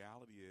sort. And the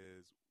reality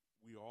is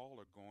we all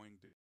are going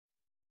to,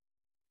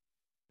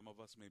 some of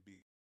us may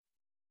be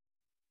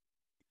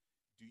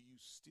do you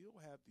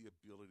still have the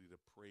ability to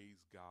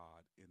praise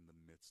God in the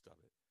midst of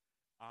it?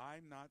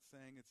 I'm not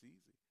saying it's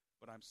easy,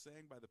 but I'm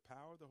saying by the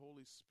power of the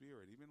Holy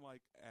Spirit, even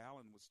like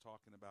Alan was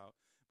talking about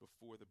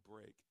before the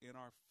break, in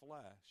our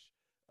flesh,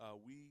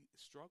 we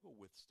struggle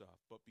with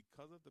stuff, but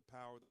because of the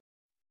power,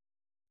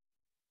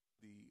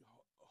 the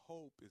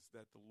hope is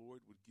that the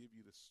Lord would give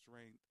you the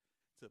strength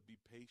to be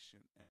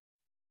patient in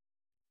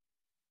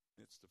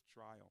the midst of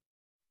trial.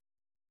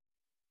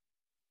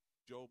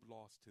 Job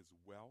lost his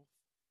wealth.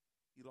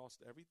 He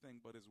lost everything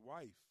but his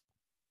wife,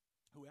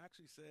 who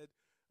actually said,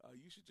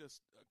 you should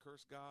just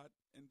curse God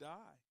and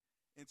die.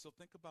 And so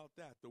think about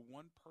that. The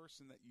one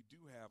person that you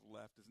do have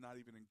left is not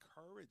even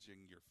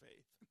encouraging your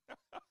faith.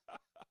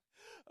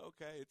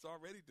 Okay, it's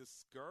already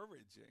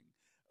discouraging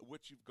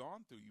what you've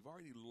gone through. You've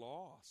already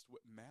lost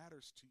what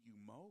matters to you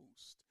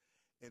most.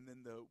 And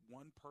then the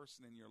one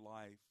person in your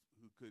life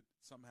who could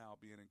somehow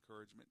be an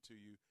encouragement to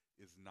you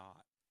is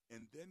not.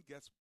 And then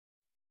guess,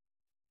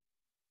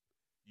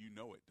 you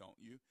know it, don't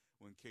you?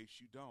 Well, in case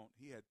you don't,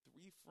 he had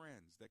 3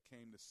 friends that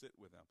came to sit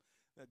with him.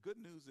 The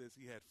good news is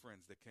he had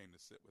friends that came to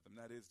sit with him.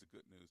 That is the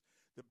good news.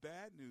 The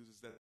bad news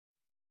is that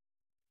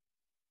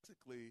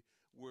basically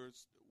we're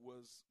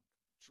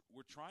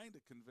trying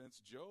to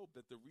convince Job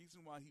that the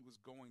reason why he was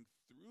going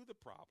through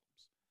the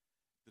problems,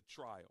 the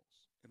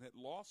trials, and had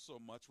lost so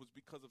much was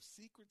because of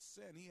secret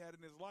sin he had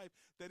in his life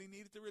that he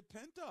needed to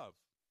repent of.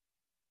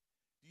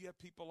 Do you have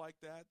people like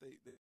that? They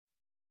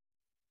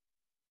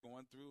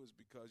going through is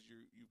because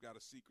you've got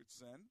a secret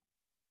sin.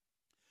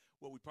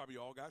 Well, we probably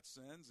all got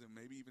sins and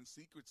maybe even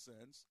secret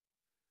sins.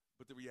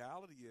 But the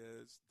reality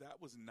is that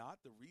was not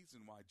the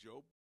reason why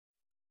Job.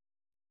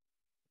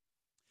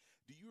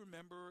 Do you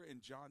remember in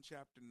John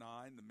chapter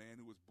 9, the man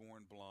who was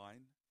born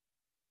blind?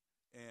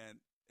 And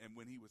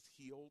when he was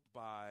healed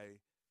by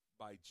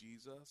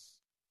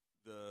Jesus,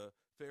 the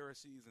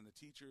Pharisees and the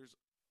teachers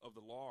of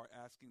the law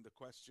are asking the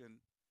question,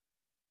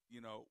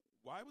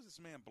 why was this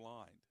man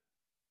blind?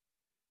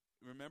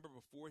 Remember,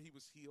 before he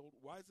was healed,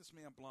 why is this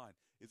man blind?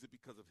 Is it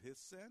because of his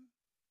sin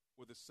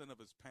or the sin of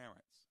his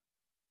parents?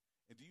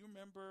 And do you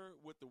remember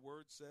what the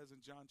word says in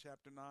John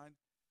chapter 9?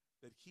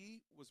 That he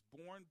was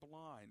born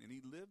blind, and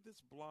he lived this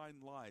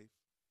blind life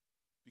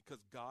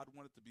because God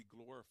wanted to be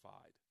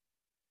glorified.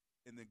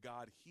 And then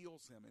God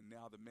heals him, and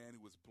now the man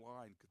who was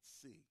blind could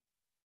see.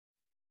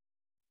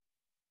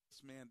 This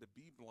man to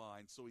be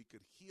blind so he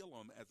could heal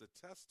him as a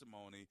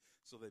testimony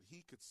so that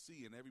he could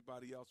see, and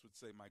everybody else would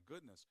say, my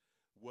goodness,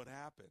 what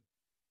happened?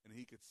 And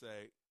he could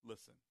say,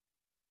 listen,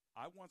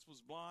 I once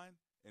was blind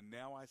and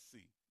now I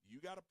see.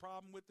 You got a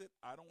problem with it?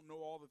 I don't know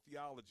all the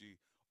theology.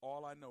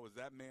 All I know is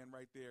that man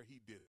right there,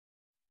 he did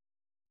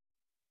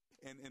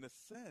it. And in a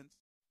sense,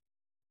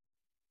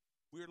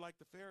 we're like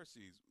the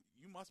Pharisees.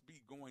 You must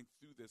be going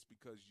through this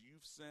because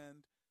you've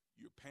sinned,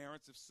 your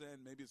parents have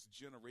sinned, maybe it's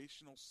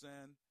generational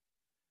sin.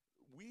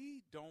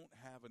 We don't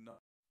have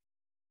enough.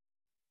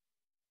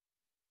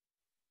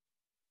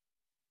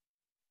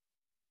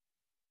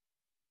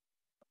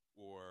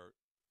 Or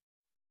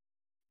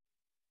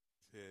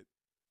hit,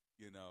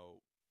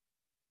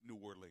 New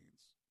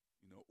Orleans,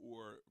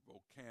 or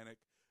volcanic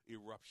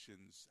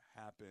eruptions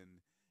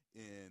happen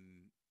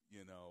in,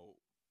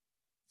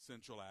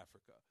 Central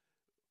Africa,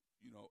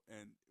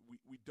 and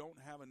we don't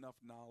have enough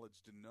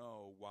knowledge to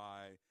know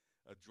why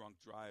a drunk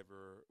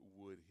driver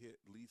would hit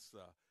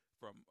Lisa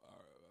from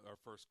our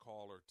first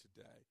caller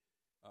today.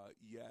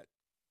 Yet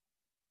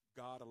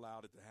God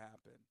allowed it to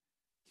happen.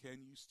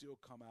 Can you still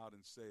come out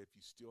and say, if you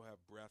still have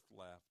breath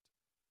left,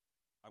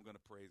 I'm going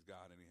to praise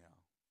God anyhow?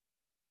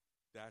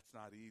 That's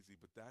not easy,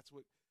 but that's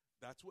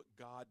what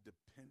God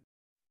depended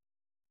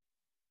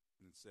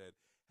and said,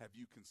 have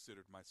you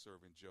considered my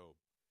servant Job?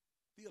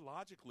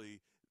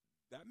 Theologically,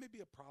 that may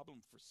be a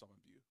problem for some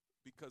of you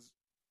because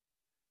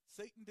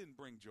Satan didn't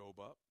bring Job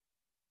up.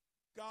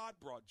 God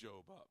brought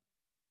Job up.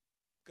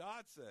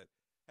 God said,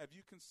 have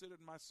you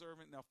considered my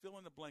servant? Now fill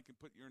in the blank and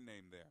put your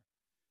name there.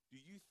 Do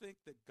you think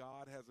that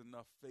God has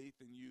enough faith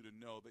in you to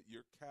know that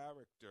your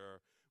character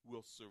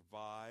will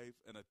survive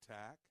an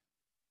attack?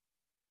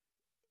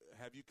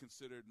 Have you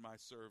considered my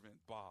servant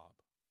Bob?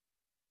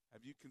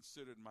 Have you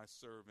considered my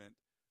servant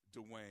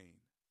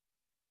Dwayne?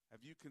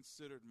 Have you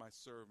considered my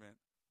servant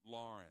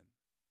Lauren?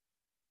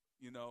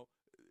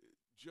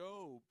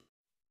 Job,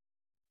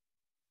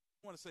 I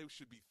want to say we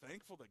should be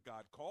thankful that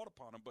God called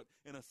upon him, but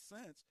in a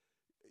sense,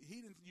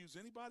 he didn't use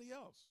anybody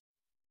else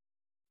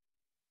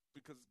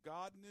because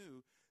God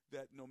knew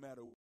that no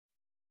matter what,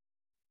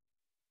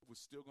 was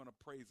still going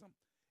to praise him.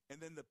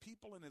 And then the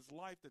people in his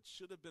life that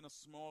should have been a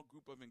small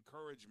group of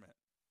encouragement,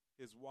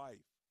 his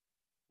wife,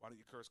 why don't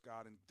you curse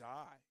God and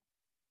die?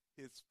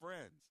 His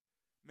friends,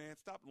 man,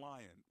 stop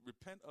lying.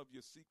 Repent of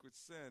your secret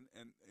sin,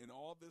 and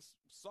all this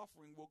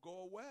suffering will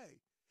go away.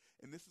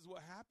 And this is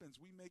what happens.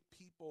 We make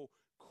people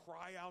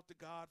cry out to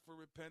God for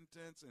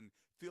repentance and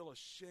feel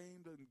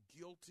ashamed and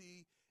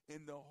guilty.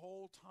 And the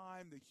whole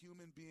time, the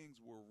human beings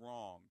were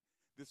wrong.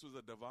 This was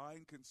a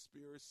divine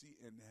conspiracy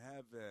in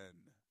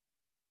heaven.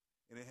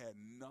 And it had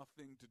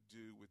nothing to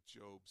do with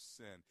Job's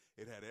sin.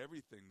 It had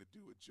everything to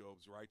do with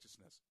Job's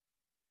righteousness.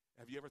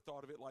 Have you ever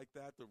thought of it like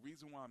that? The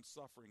reason why I'm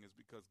suffering is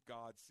because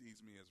God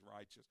sees me as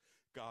righteous.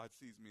 God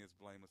sees me as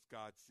blameless.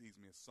 God sees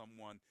me as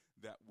someone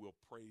that will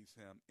praise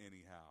him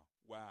anyhow.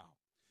 Wow.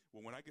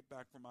 Well, when I get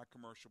back from my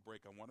commercial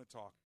break, I want to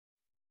talk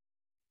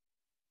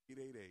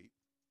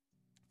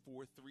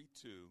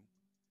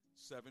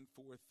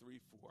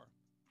 888-432-7434.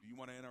 Do you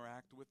want to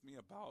interact with me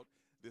about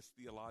this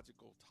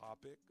theological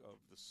topic of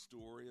the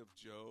story of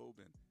Job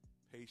and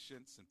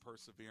patience and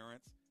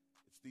perseverance?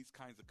 It's these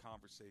kinds of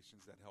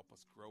conversations that help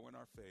us grow in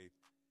our faith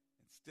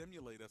and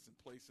stimulate us in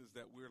places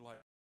that we're like,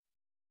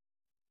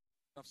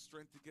 enough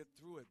strength to get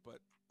through it,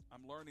 but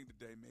I'm learning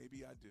today,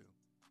 maybe I do.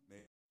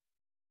 Maybe.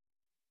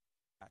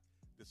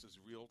 This is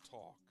Real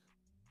Talk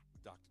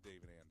with Dr.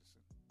 David Anderson.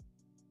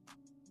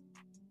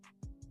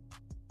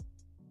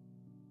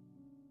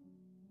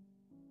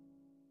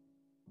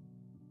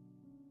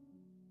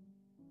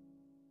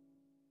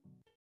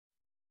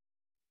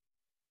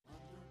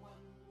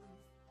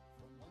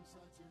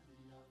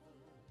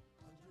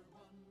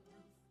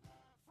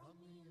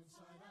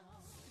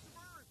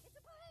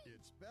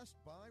 It's Best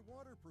Buy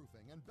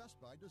Waterproofing and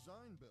Best Buy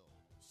Design Build.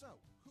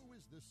 So, who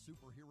is this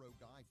superhero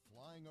guy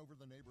flying over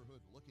the neighborhood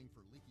looking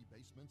for leaky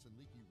basements and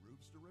leaky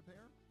roofs to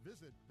repair?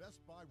 Visit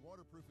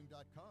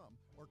bestbuywaterproofing.com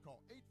or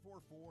call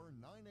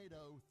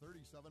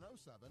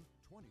 844-980-3707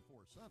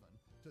 24/7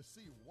 to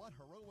see what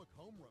heroic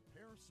home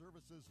repair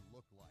services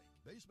look like.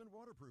 Basement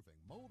waterproofing,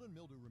 mold and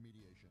mildew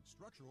remediation,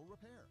 structural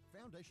repair,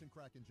 foundation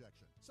crack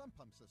injection, sump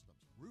pump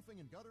systems,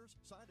 roofing and gutters,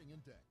 siding and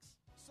decks.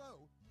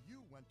 So,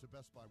 you went to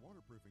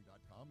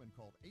bestbuywaterproofing.com and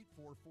called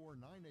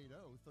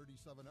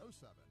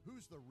 844-980-3707.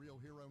 Who's the real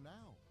hero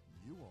now?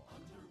 You are.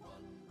 Under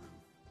one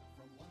roof,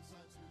 from one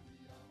side to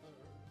the other.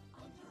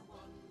 Under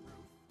one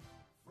roof,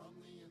 from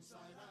the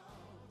inside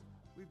out.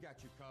 We've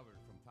got you covered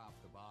from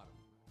top to bottom.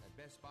 At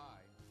Best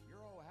Buy,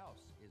 your whole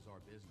house is our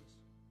business.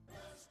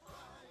 Best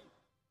Buy.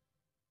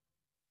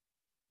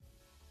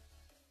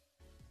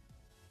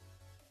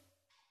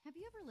 Have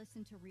you ever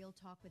listened to Real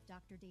Talk with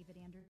Dr. David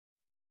Anderson?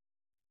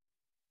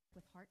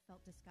 With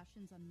heartfelt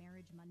discussions on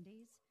Marriage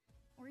Mondays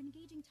or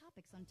engaging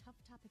topics on Tough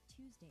Topic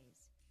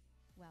Tuesdays?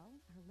 Well,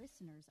 our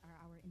listeners are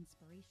our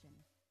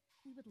inspiration.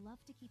 We would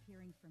love to keep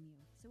hearing from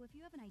you. So if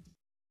you have an idea,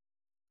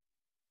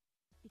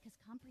 because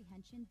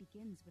comprehension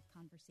begins with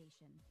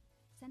conversation.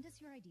 Send us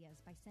your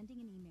ideas by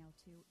sending an email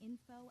to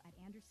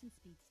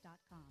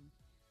info@andersonspeaks.com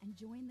and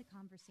join the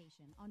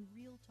conversation on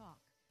Real Talk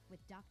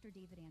with Dr.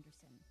 David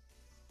Anderson.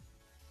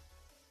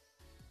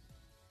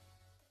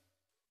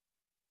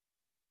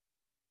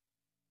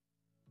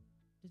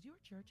 Does your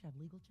church have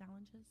legal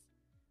challenges?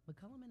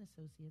 McCullum &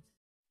 Associates,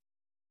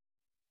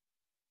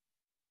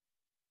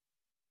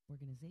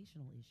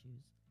 organizational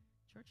issues,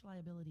 church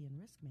liability and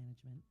risk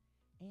management,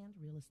 and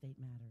real estate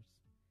matters.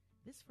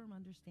 This firm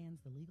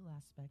understands the legal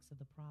aspects of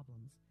the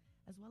problems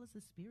as well as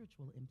the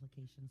spiritual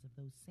implications of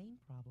those same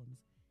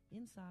problems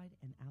inside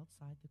and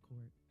outside the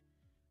court.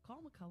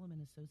 Call McCullum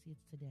 &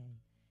 Associates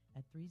today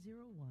at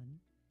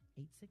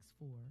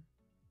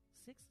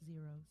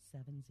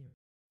 301-864-6070.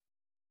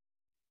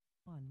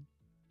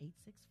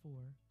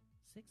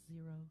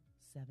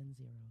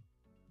 1-864-6070.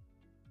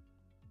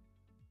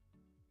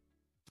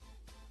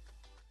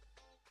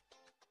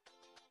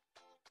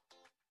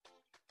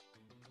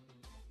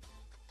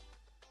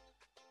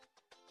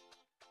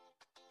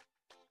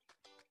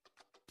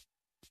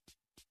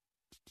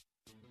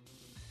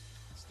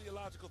 It's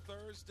Theological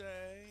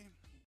Thursday.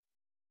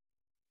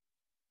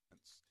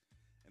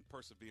 And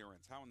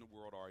perseverance. How in the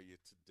world are you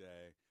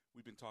today?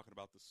 We've been talking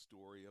about the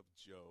story of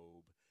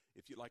Job.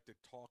 If you'd like to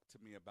talk to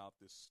me about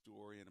this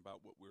story and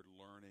about what we're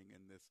learning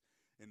in this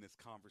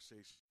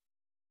conversation,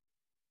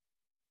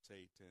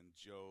 Satan,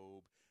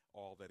 Job,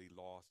 all that he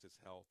lost, his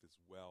health, his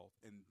wealth,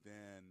 and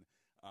then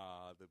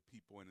the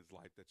people in his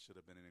life that should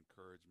have been an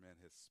encouragement,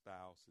 his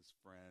spouse, his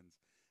friends.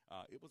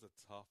 It was a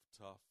tough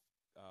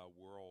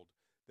world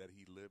that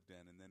he lived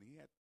in. And then he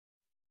had.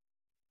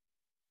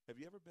 Have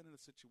you ever been in a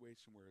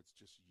situation where it's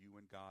just you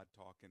and God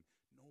talking?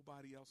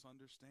 Nobody else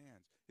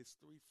understands. His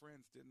 3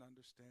 friends didn't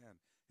understand.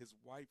 His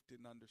wife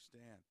didn't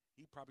understand.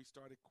 He probably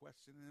started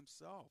questioning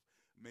himself.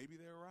 Maybe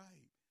they're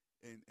right.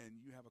 And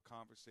you have a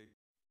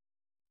conversation.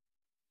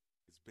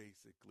 It's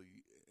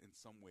basically in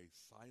some ways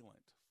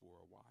silent for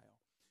a while.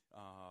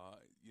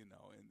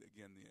 And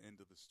again, the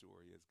end of the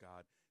story is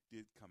God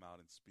did come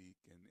out and speak,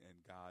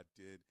 and God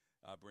did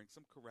bring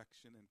some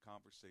correction and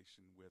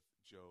conversation with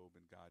Job,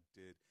 and God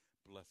did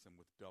bless him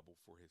with double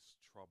for his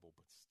trouble.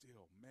 But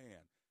still,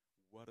 man,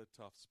 what a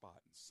tough spot.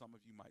 And some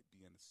of you might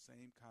be in the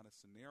same kind of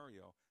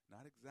scenario,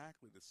 not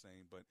exactly the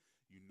same, but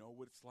you know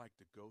what it's like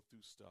to go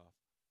through stuff,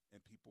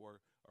 and people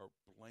are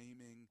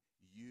blaming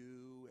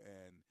you,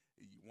 and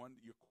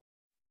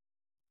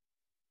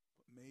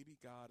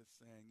maybe God is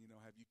saying,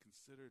 have you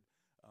considered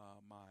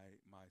my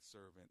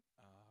servant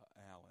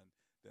Alan?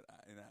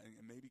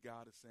 And maybe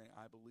God is saying,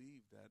 I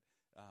believe that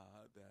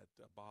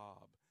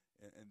Bob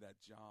and that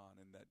John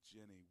and that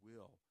Jenny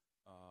will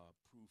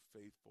prove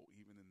faithful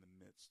even in the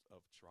midst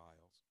of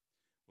trials.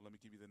 Well, let me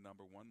give you the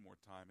number one more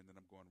time, and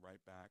then I'm going right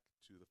back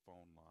to the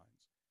phone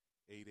lines.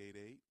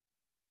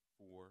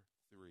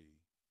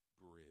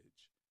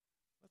 Bridge.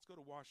 Let's go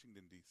to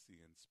Washington, D.C.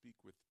 and speak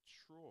with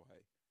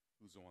Troy,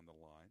 who's on the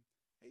line.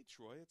 Hey,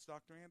 Troy, it's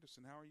Dr.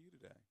 Anderson. How are you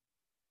today?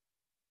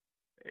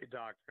 Hey,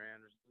 Dr.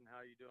 Anderson. How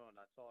you doing?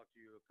 I talked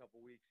to you a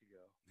couple weeks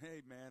ago.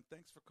 Hey, man,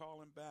 thanks for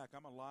calling back.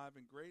 I'm alive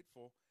and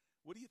grateful.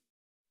 What do you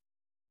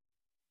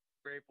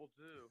Grateful,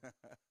 too.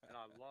 And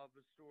I love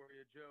the story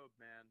of Job,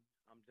 man.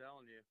 I'm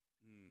telling you.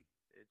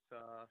 It's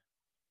a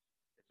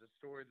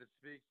story that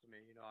speaks to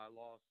me. You know, I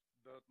lost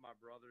both my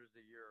brothers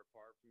a year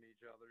apart from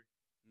each other.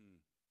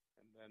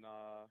 And then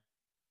I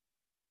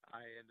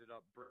ended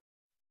up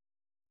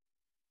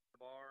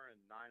bar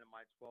and 9 of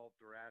my 12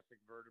 thoracic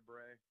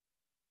vertebrae.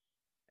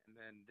 And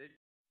then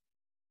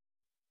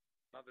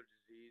another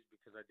disease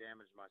because I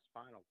damaged my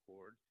spinal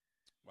cord.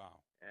 Wow.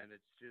 And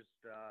it's just,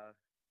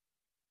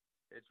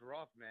 it's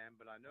rough,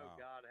 man, but I know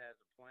God has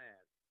a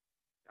plan.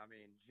 I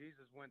mean,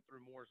 Jesus went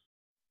through more than I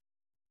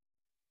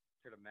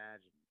could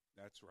imagine.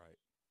 That's right.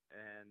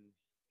 And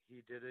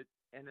he did it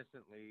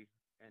innocently,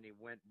 and he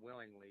went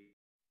willingly.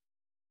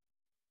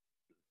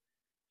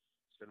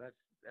 So that's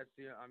I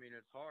mean,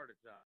 it's hard at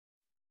times.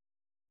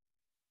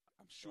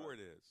 I'm sure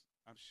it is.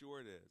 I'm sure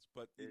it is.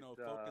 But, you know,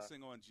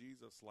 focusing on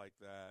Jesus like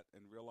that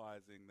and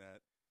realizing that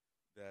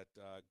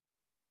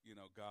you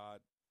know,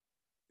 God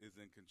is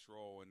in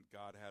control and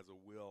God has a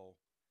will,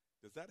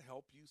 does that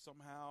help you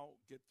somehow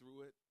get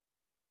through it,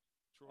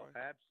 Troy? Oh,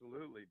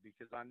 absolutely,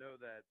 because I know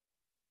that,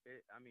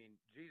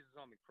 Jesus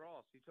on the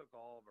cross, he took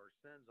all of our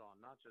sins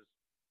on, not just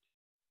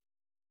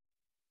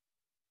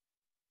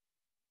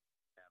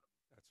Adam.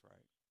 That's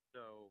right.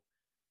 So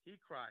he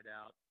cried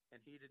out,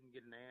 and he didn't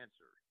get an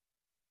answer.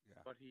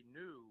 Yeah. But he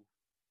knew.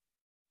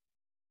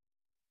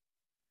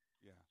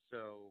 Yeah.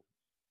 So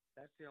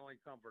that's the only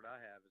comfort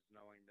I have is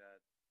knowing that,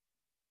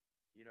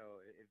 you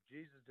know, if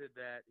Jesus did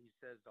that, he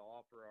says to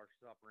offer our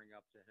suffering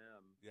up to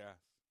him.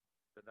 Yes.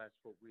 So that's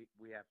what we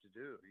have to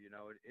do. You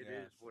know, it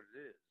Yes. is what it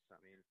is. I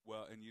mean,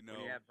 well, and you know,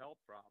 when you have health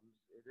problems,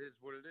 it is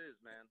what it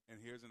is, man. And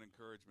here's an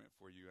encouragement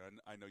for you.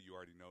 I know you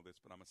already know this,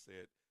 but I'm going to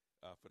say it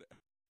for the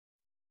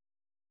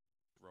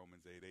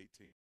Romans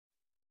 8:18.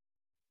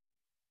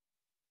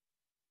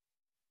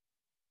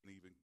 And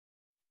even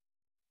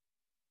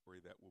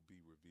glory that will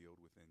be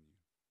revealed within you.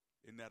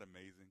 Isn't that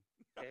amazing?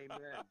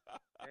 Amen.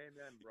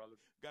 Amen,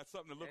 brother. Got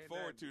something to look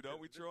forward to,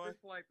 don't we, Troy?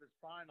 This life is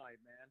finite,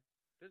 man.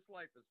 This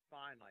life is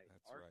finite.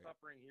 That's Our right.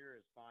 suffering here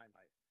is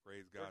finite.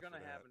 Praise God We're going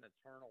for to have that. an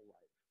eternal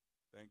life.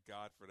 Thank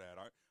God for that.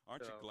 Aren't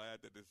you glad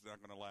that this is not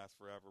going to last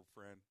forever,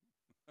 friend?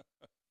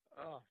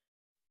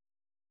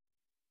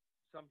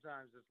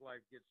 Sometimes this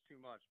life gets too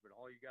much, but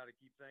all you got to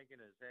keep thinking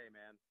is, hey,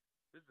 man,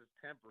 this is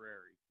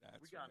temporary.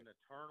 We got an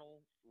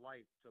eternal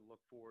life to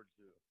look forward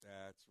to.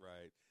 That's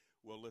right.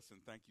 Well,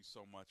 listen, thank you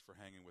so much for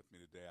hanging with me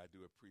today. I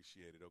do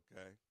appreciate it,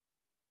 okay?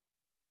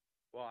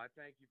 Well, I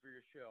thank you for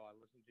your show. I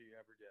listen to you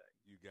every day.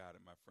 You got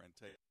it, my friend.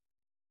 Take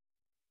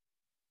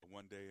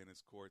one day in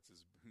his courts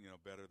is, you know,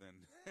 better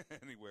than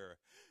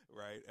anywhere,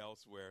 right,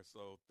 elsewhere.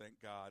 So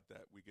thank God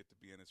that we get to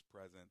be in his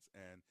presence.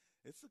 And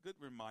it's a good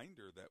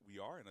reminder that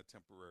we are in a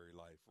temporary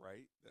life,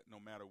 right? That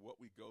no matter what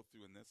we go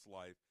through in this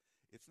life,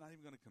 it's not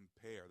even going to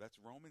compare. That's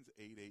Romans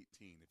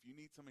 8:18. If you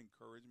need some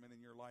encouragement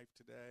in your life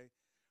today,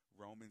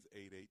 Romans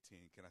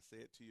 8:18. Can I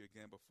say it to you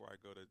again before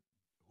I go to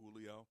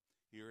Julio?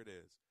 Here it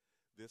is.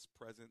 This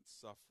present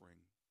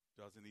suffering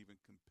doesn't even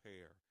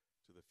compare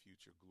to the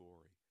future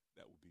glory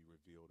that will be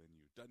revealed in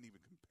you. Doesn't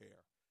even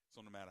compare.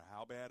 So no matter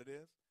how bad it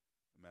is,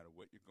 no matter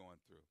what you're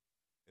going through,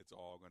 it's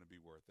all going to be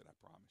worth it, I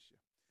promise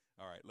you.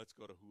 All right, let's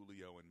go to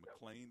Julio in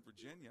McLean,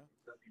 Virginia.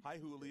 Hi,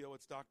 Julio.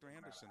 It's Dr.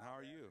 Anderson. How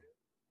are you?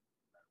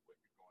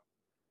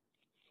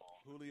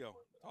 Julio,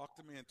 talk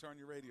to me and turn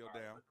your radio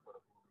down.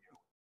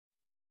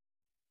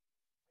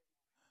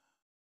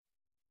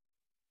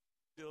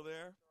 Still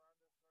there?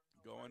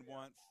 Going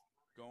once,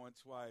 going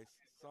twice.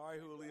 Sorry,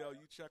 Julio.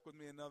 You check with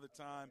me another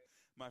time.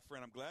 My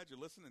friend, I'm glad you're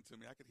listening to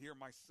me. I could hear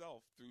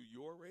myself through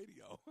your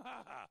radio.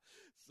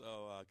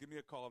 So give me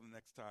a call the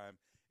next time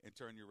and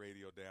turn your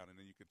radio down, and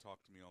then you can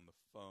talk to me on the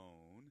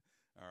phone.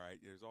 All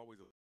right? There's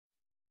always a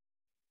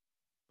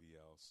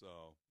video.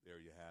 So there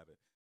you have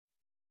it.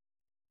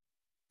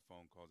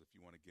 Phone calls if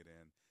you want to get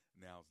in.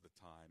 Now's the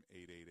time.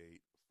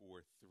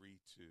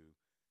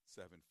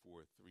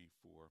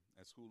 888-432-7434.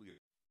 That's Julio,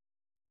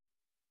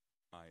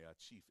 my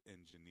chief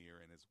engineer,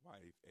 and his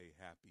wife, a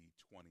happy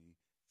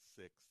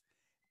 26th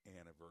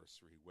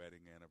anniversary,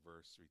 wedding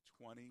anniversary,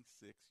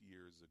 26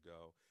 years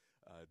ago.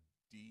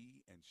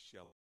 Dee and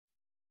Shelley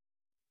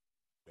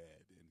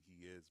wed, and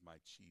he is my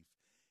chief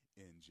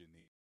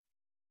engineer.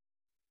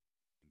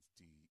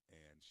 Dee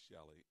and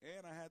Shelley.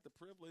 And I had the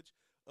privilege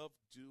of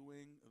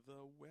doing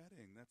the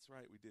wedding. That's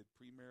right. We did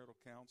premarital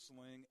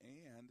counseling,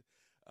 and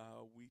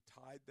we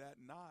tied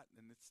that knot,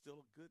 and it's still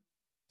a good,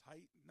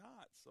 tight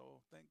knot. So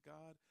thank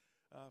God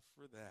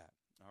for that.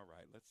 All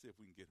right, let's see if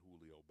we can get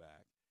Julio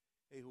back.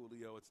 Hey,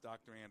 Julio, it's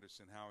Dr.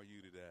 Anderson. How are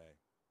you today?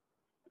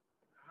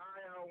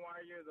 Hi, how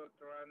are you,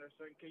 Dr.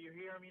 Anderson? Can you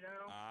hear me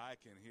now? I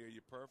can hear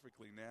you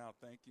perfectly now.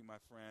 Thank you, my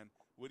friend.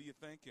 What are you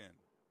thinking?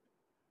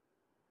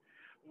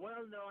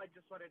 Well, no, I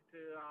just wanted to,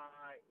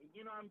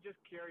 I'm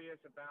just curious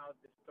about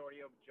the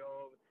story of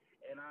Job,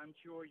 and I'm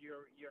sure you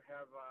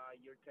have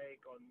your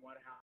take on what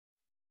happened.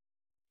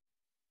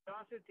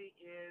 Curiosity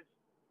is,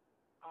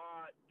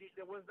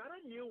 was that a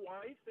new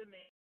wife in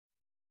the?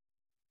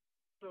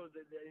 So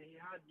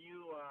he had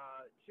new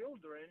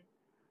children.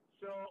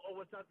 So, or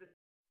was that the?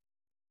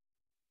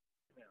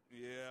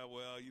 Yeah,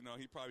 well,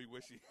 he probably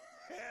wished he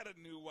had a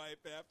new wife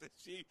after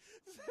she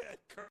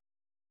said,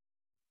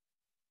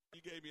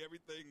 "You gave me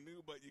everything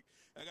new, but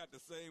I got the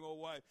same old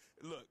wife."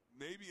 Look,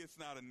 maybe it's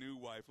not a new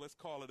wife. Let's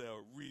call it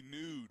a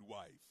renewed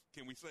wife.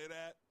 Can we say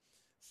that?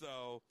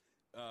 So,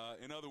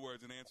 in other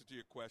words, in answer to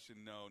your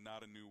question, no,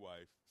 not a new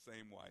wife.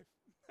 Same wife.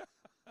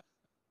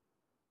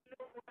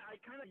 I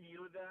kind of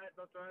knew that,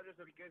 Dr.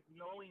 Anderson, because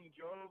knowing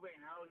Job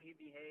and how he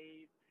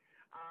behaved,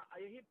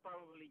 he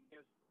probably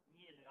just,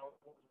 was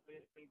willing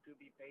to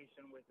be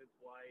patient with his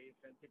wife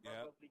and to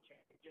probably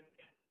change it,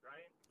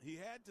 right? He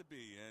had to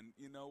be, and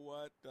you know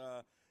what?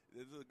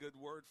 This is a good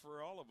word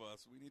for all of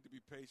us. We need to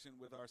be patient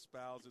with our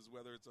spouses,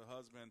 whether it's a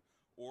husband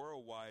or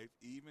a wife,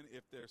 even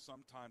if they're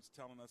sometimes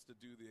telling us to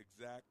do the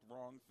exact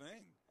wrong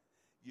thing.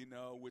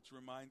 Which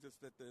reminds us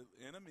that the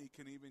enemy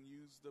can even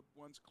use the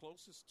ones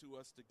closest to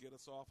us to get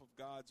us off of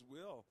God's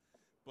will.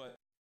 But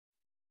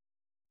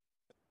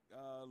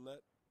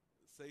let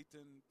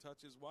Satan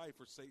touch his wife,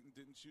 or Satan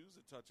didn't choose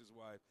to touch his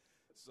wife.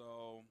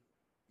 So,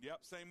 yep,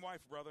 same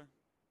wife, brother.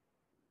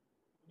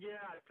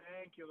 Yeah,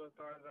 thank you,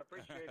 Dr. I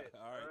appreciate it.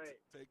 All right,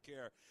 take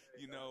care.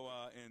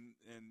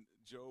 In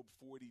Job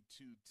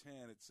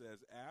 42:10, it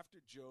says,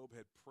 after Job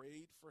had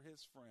prayed for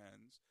his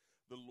friends,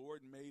 the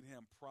Lord made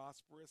him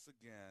prosperous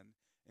again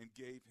and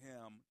gave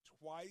him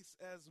twice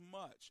as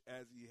much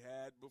as he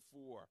had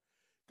before.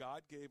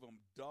 God gave him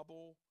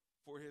double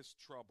for his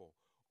trouble.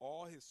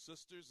 All his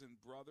sisters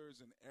and brothers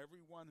and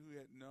everyone who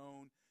had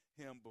known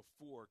him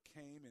before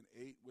came and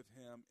ate with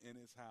him in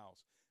his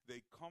house.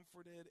 They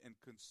comforted and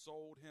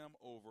consoled him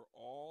over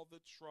all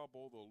the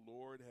trouble the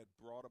Lord had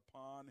brought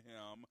upon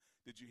him.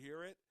 Did you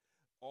hear it?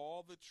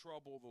 All the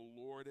trouble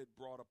the Lord had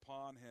brought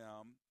upon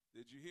him.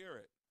 Did you hear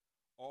it?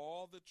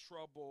 All the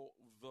trouble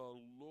the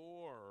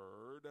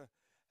Lord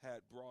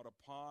had brought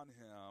upon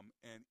him,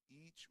 and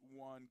each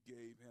one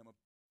gave him a.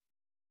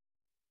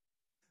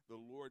 The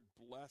Lord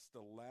blessed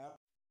the last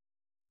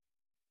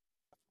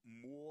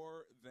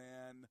more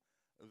than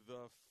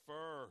the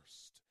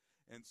first.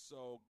 And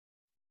so,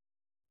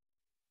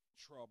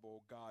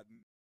 trouble, God,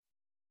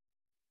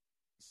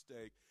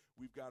 mistake.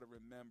 We've got to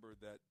remember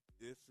that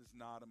this is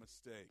not a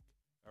mistake,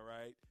 all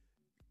right?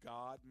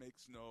 God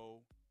makes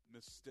no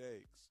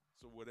mistakes.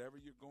 So whatever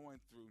you're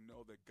going through,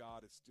 know that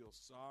God is still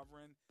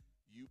sovereign.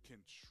 You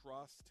can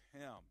trust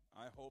him.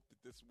 I hope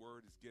that this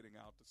word is getting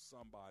out to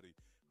somebody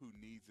who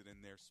needs it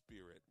in their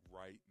spirit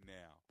right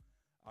now.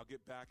 I'll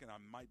get back, and I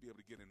might be able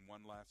to get in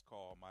one last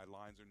call. My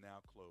lines are now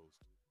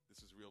closed.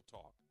 This is Real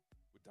Talk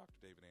with Dr.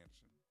 David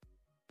Anderson.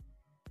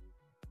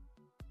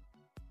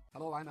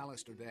 Hello, I'm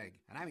Alistair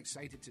Begg, and I'm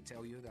excited to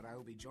tell you that I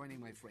will be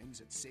joining my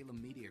friends at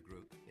Salem Media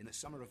Group in the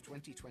summer of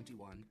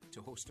 2021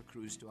 to host a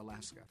cruise to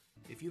Alaska.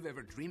 If you've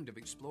ever dreamed of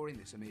exploring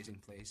this amazing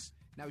place,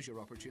 now's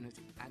your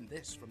opportunity, and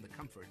this from the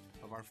comfort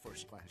of our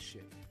first-class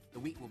ship. The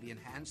week will be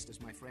enhanced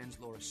as my friends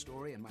Laura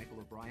Story and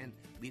Michael O'Brien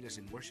lead us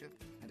in worship,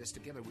 and as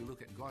together we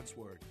look at God's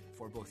Word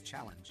for both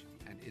challenge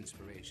and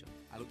inspiration.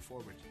 I look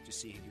forward to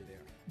seeing you there.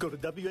 Go to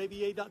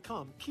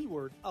WAVA.com,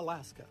 keyword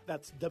Alaska.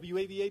 That's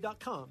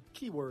WAVA.com,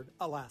 keyword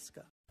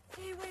Alaska.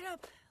 Hey, wait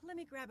up. Let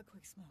me grab a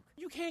quick smoke.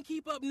 You can't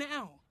keep up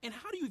now. And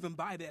how do you even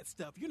buy that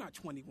stuff? You're not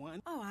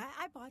 21. Oh,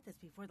 I bought this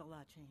before the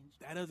law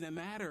changed. That doesn't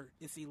matter.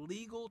 It's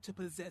illegal to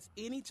possess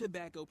any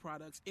tobacco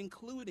products,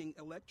 including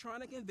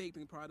electronic and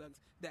vaping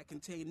products that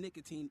contain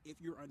nicotine if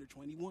you're under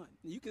 21.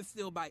 You can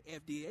still buy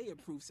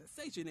FDA-approved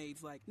cessation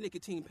aids like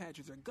nicotine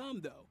patches or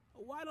gum, though.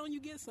 Why don't you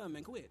get some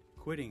and quit?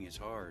 Quitting is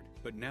hard,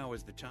 but now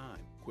is the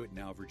time. Quit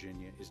Now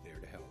Virginia is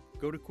there to help.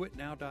 Go to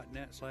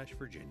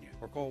quitnow.net/Virginia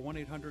or call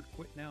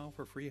 1-800-QUIT-NOW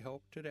for free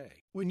help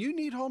today. When you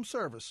need home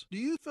service, do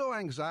you feel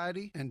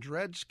anxiety and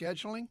dread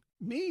scheduling?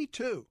 Me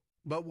too.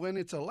 But when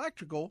it's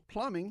electrical,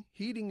 plumbing,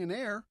 heating, and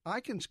air,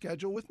 I can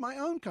schedule with my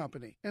own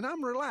company, and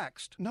I'm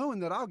relaxed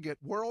knowing that I'll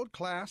get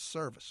world-class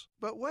service.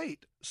 But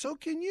wait, so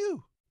can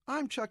you.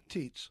 I'm Chuck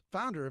Tietz,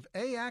 founder of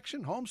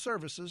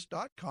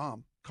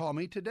AActionHomeservices.com. Call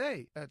me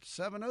today at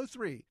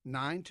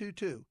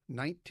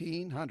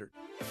 703-922-1900.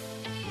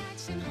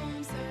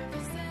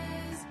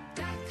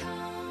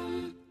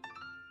 AActionHomeservices.com.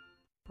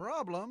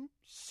 Problem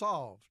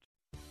solved.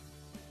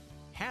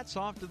 Hats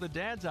off to the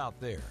dads out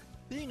there.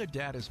 Being a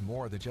dad is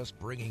more than just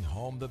bringing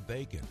home the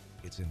bacon.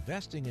 It's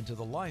investing into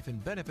the life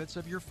and benefits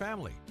of your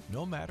family,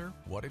 no matter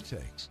what it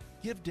takes.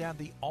 Give Dad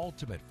the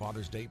ultimate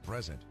Father's Day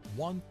present,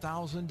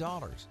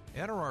 $1,000.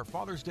 Enter our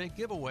Father's Day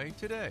giveaway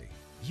today.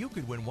 You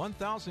could win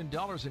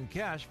 $1,000 in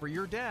cash for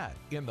your dad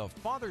in the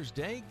Father's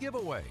Day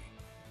giveaway.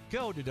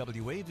 Go to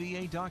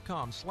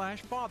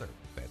WAVA.com/father.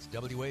 That's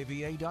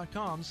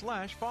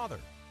WAVA.com/father.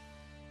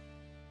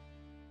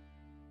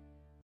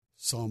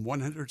 Psalm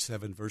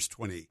 107, verse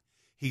 20.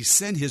 He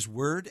sent his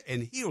word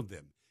and healed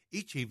them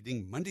Each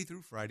evening, Monday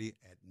through Friday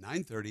at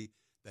 9:30,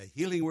 the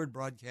Healing Word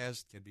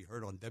broadcast can be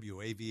heard on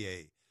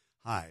WAVA.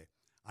 Hi,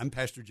 I'm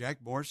Pastor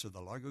Jack Morse of the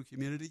Largo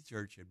Community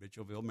Church in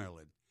Mitchellville,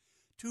 Maryland.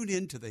 Tune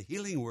in to the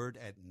Healing Word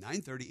at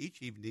 9:30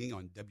 each evening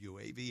on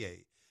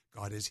WAVA.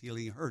 God is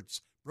healing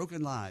hurts,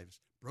 broken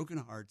lives, broken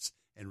hearts,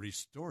 and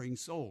restoring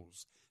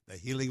souls. The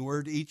Healing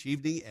Word each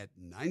evening at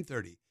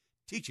 9:30,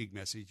 teaching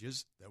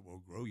messages that will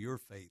grow your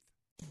faith.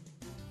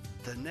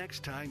 The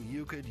next time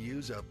you could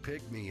use a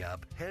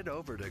pick-me-up, head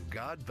over to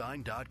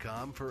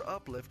godvine.com for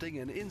uplifting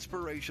and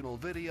inspirational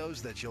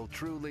videos that you'll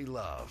truly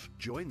love.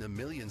 Join the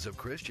millions of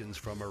Christians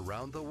from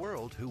around the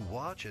world who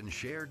watch and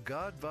share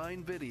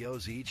Godvine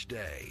videos each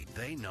day.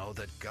 They know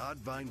that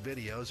Godvine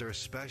videos are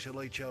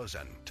specially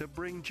chosen to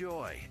bring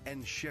joy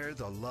and share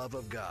the love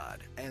of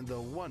God and the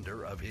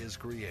wonder of His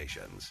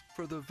creations.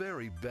 For the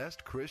very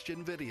best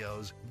Christian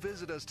videos,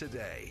 visit us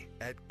today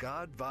at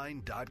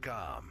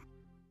godvine.com.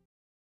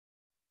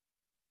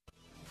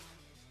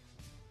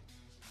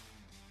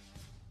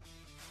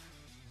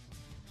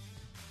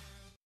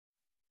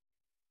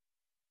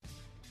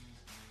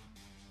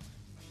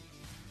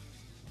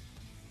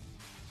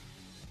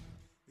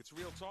 It's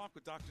Real Talk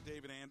with Dr.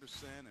 David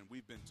Anderson, and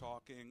we've been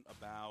talking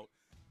about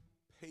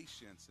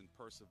patience and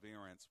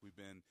perseverance. We've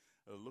been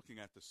looking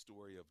at the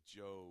story of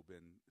Job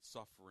and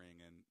suffering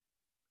and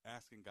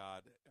asking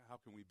God, how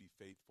can we be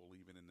faithful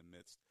even in the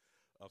midst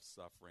of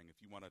suffering?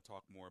 If you want to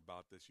talk more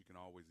about this, you can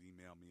always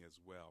email me as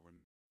well.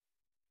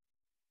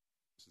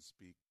 To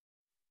speak.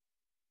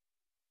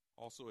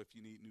 Also, if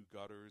you need new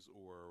gutters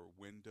or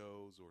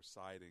windows or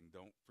siding,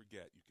 don't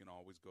forget, you can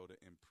always go to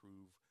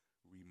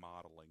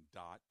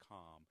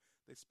improveremodeling.com.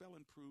 They spell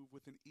improve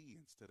with an E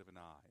instead of an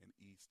I, and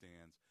E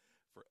stands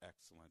for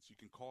excellence. You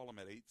can call them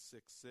at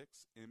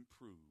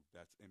 866-IMPROVE.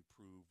 That's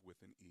improve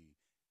with an E,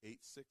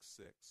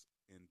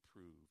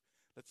 866-IMPROVE.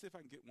 Let's see if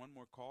I can get one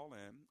more call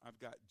in. I've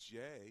got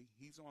Jay.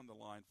 He's on the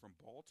line from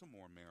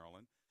Baltimore,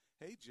 Maryland.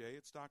 Hey, Jay,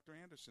 it's Dr.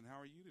 Anderson. How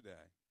are you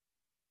today?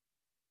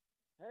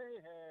 Hey,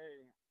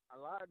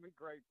 alive and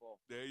grateful.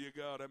 There you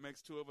go. That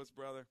makes two of us,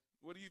 brother.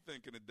 What are you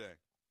thinking today?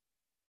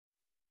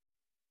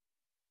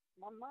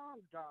 My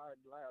mom died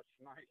last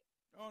night.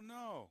 Oh,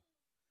 no.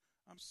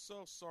 I'm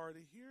so sorry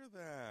to hear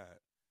that.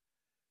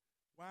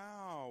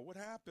 Wow. What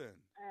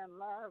happened? And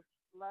last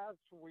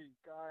week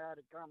I had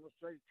a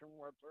conversation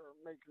with her,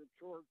 making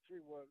sure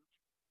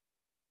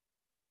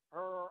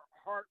her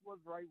heart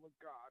was right with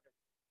God.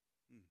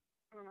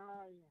 And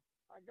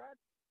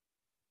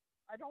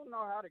I don't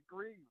know how to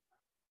grieve.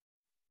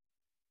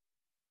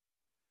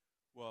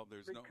 Well,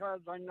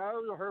 because I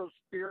know her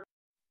spirit.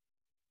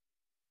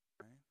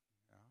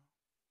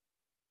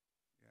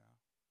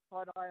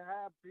 But I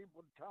have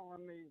people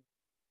telling me,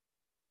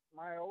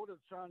 my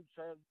oldest son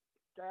said,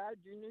 Dad,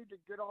 you need to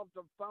get off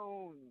the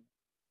phone.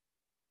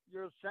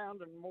 You're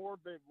sounding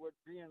morbid with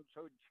being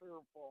so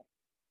cheerful.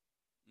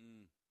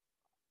 He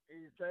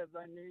says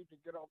I need to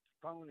get off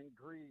the phone and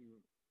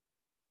grieve.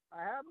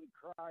 I haven't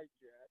cried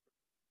yet.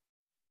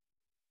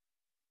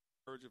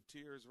 Urge of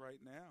tears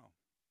right now.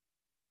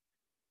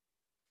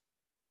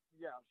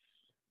 Yes.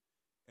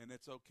 And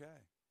it's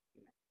okay.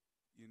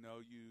 You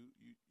know, you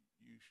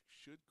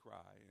should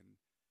cry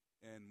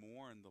and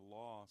mourn the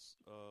loss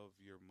of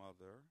your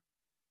mother,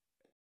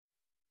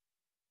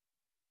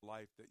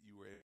 life that you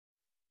were.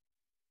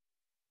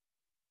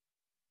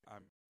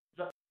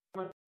 That's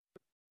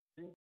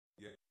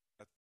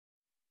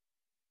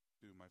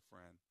to my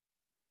friend,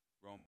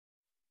 Rome.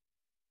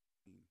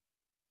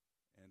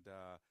 And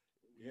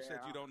you said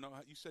you don't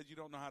know. You said you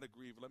don't know how to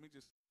grieve. Let me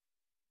just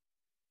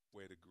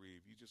way to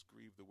grieve. You just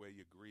grieve the way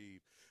you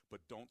grieve,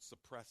 but don't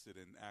suppress it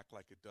and act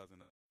like it doesn't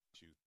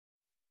affect you.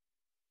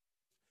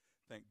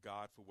 Thank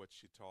God for what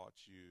she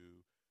taught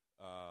you.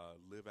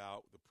 Live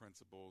out the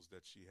principles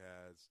that she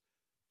has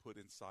put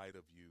inside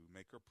of you.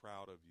 Make her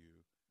proud of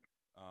you.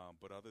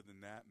 But other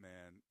than that,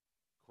 man,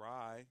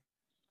 cry,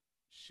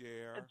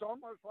 share. It's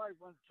almost like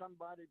when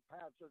somebody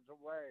passes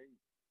away,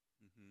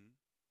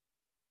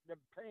 the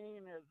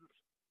pain is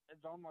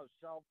almost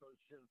selfish.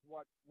 Is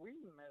what we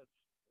miss,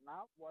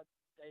 not what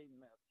they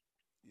miss.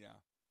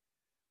 Yeah.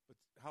 But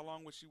how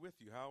long was she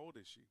with you? How old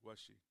is she? Was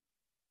she?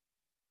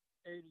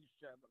 87.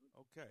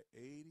 Okay,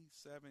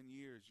 87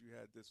 years you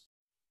had this.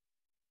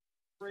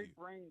 3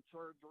 brain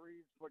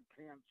surgeries with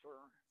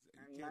cancer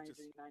in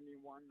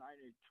 1991,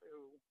 92.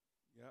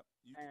 Yep.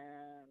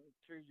 And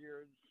 2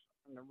 years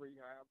in the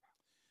rehab.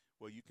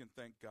 Well, you can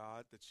thank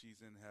God that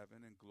she's in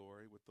heaven and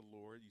glory with the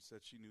Lord. You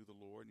said she knew the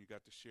Lord, and you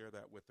got to share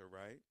that with her,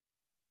 right?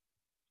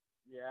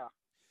 Yeah.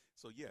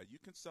 So, yeah, you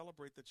can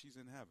celebrate that she's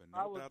in heaven.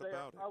 No doubt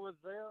about it. I was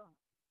there.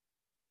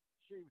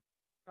 She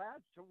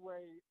passed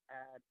away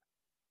at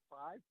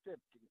 5:50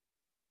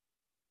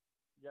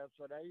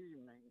 yesterday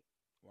evening.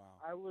 Wow.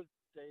 I was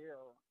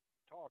there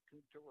talking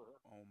to her,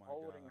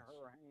 holding gosh.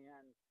 her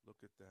hand. Look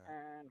at that.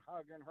 And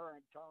hugging her and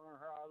telling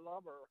her I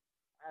love her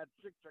at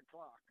 6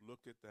 o'clock.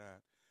 Look at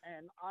that.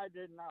 And I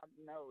did not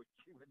know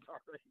she was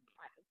already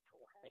passed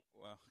away.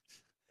 Well,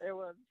 it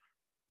was.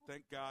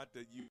 Thank God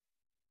that you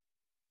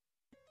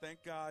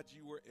Thank God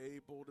you were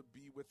able to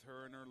be with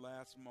her in her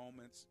last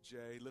moments,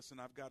 Jay. Listen,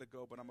 I've got to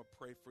go, but I'm going to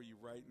pray for you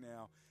right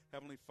now.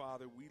 Heavenly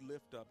Father, we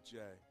lift up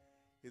Jay.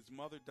 His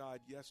mother died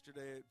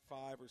yesterday at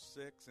 5 or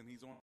 6, and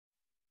he's on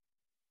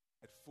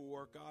at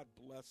 4. God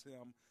bless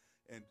him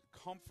and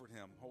comfort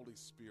him, Holy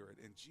Spirit,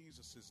 in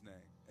Jesus'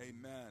 name.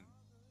 Amen.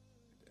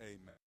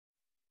 Amen.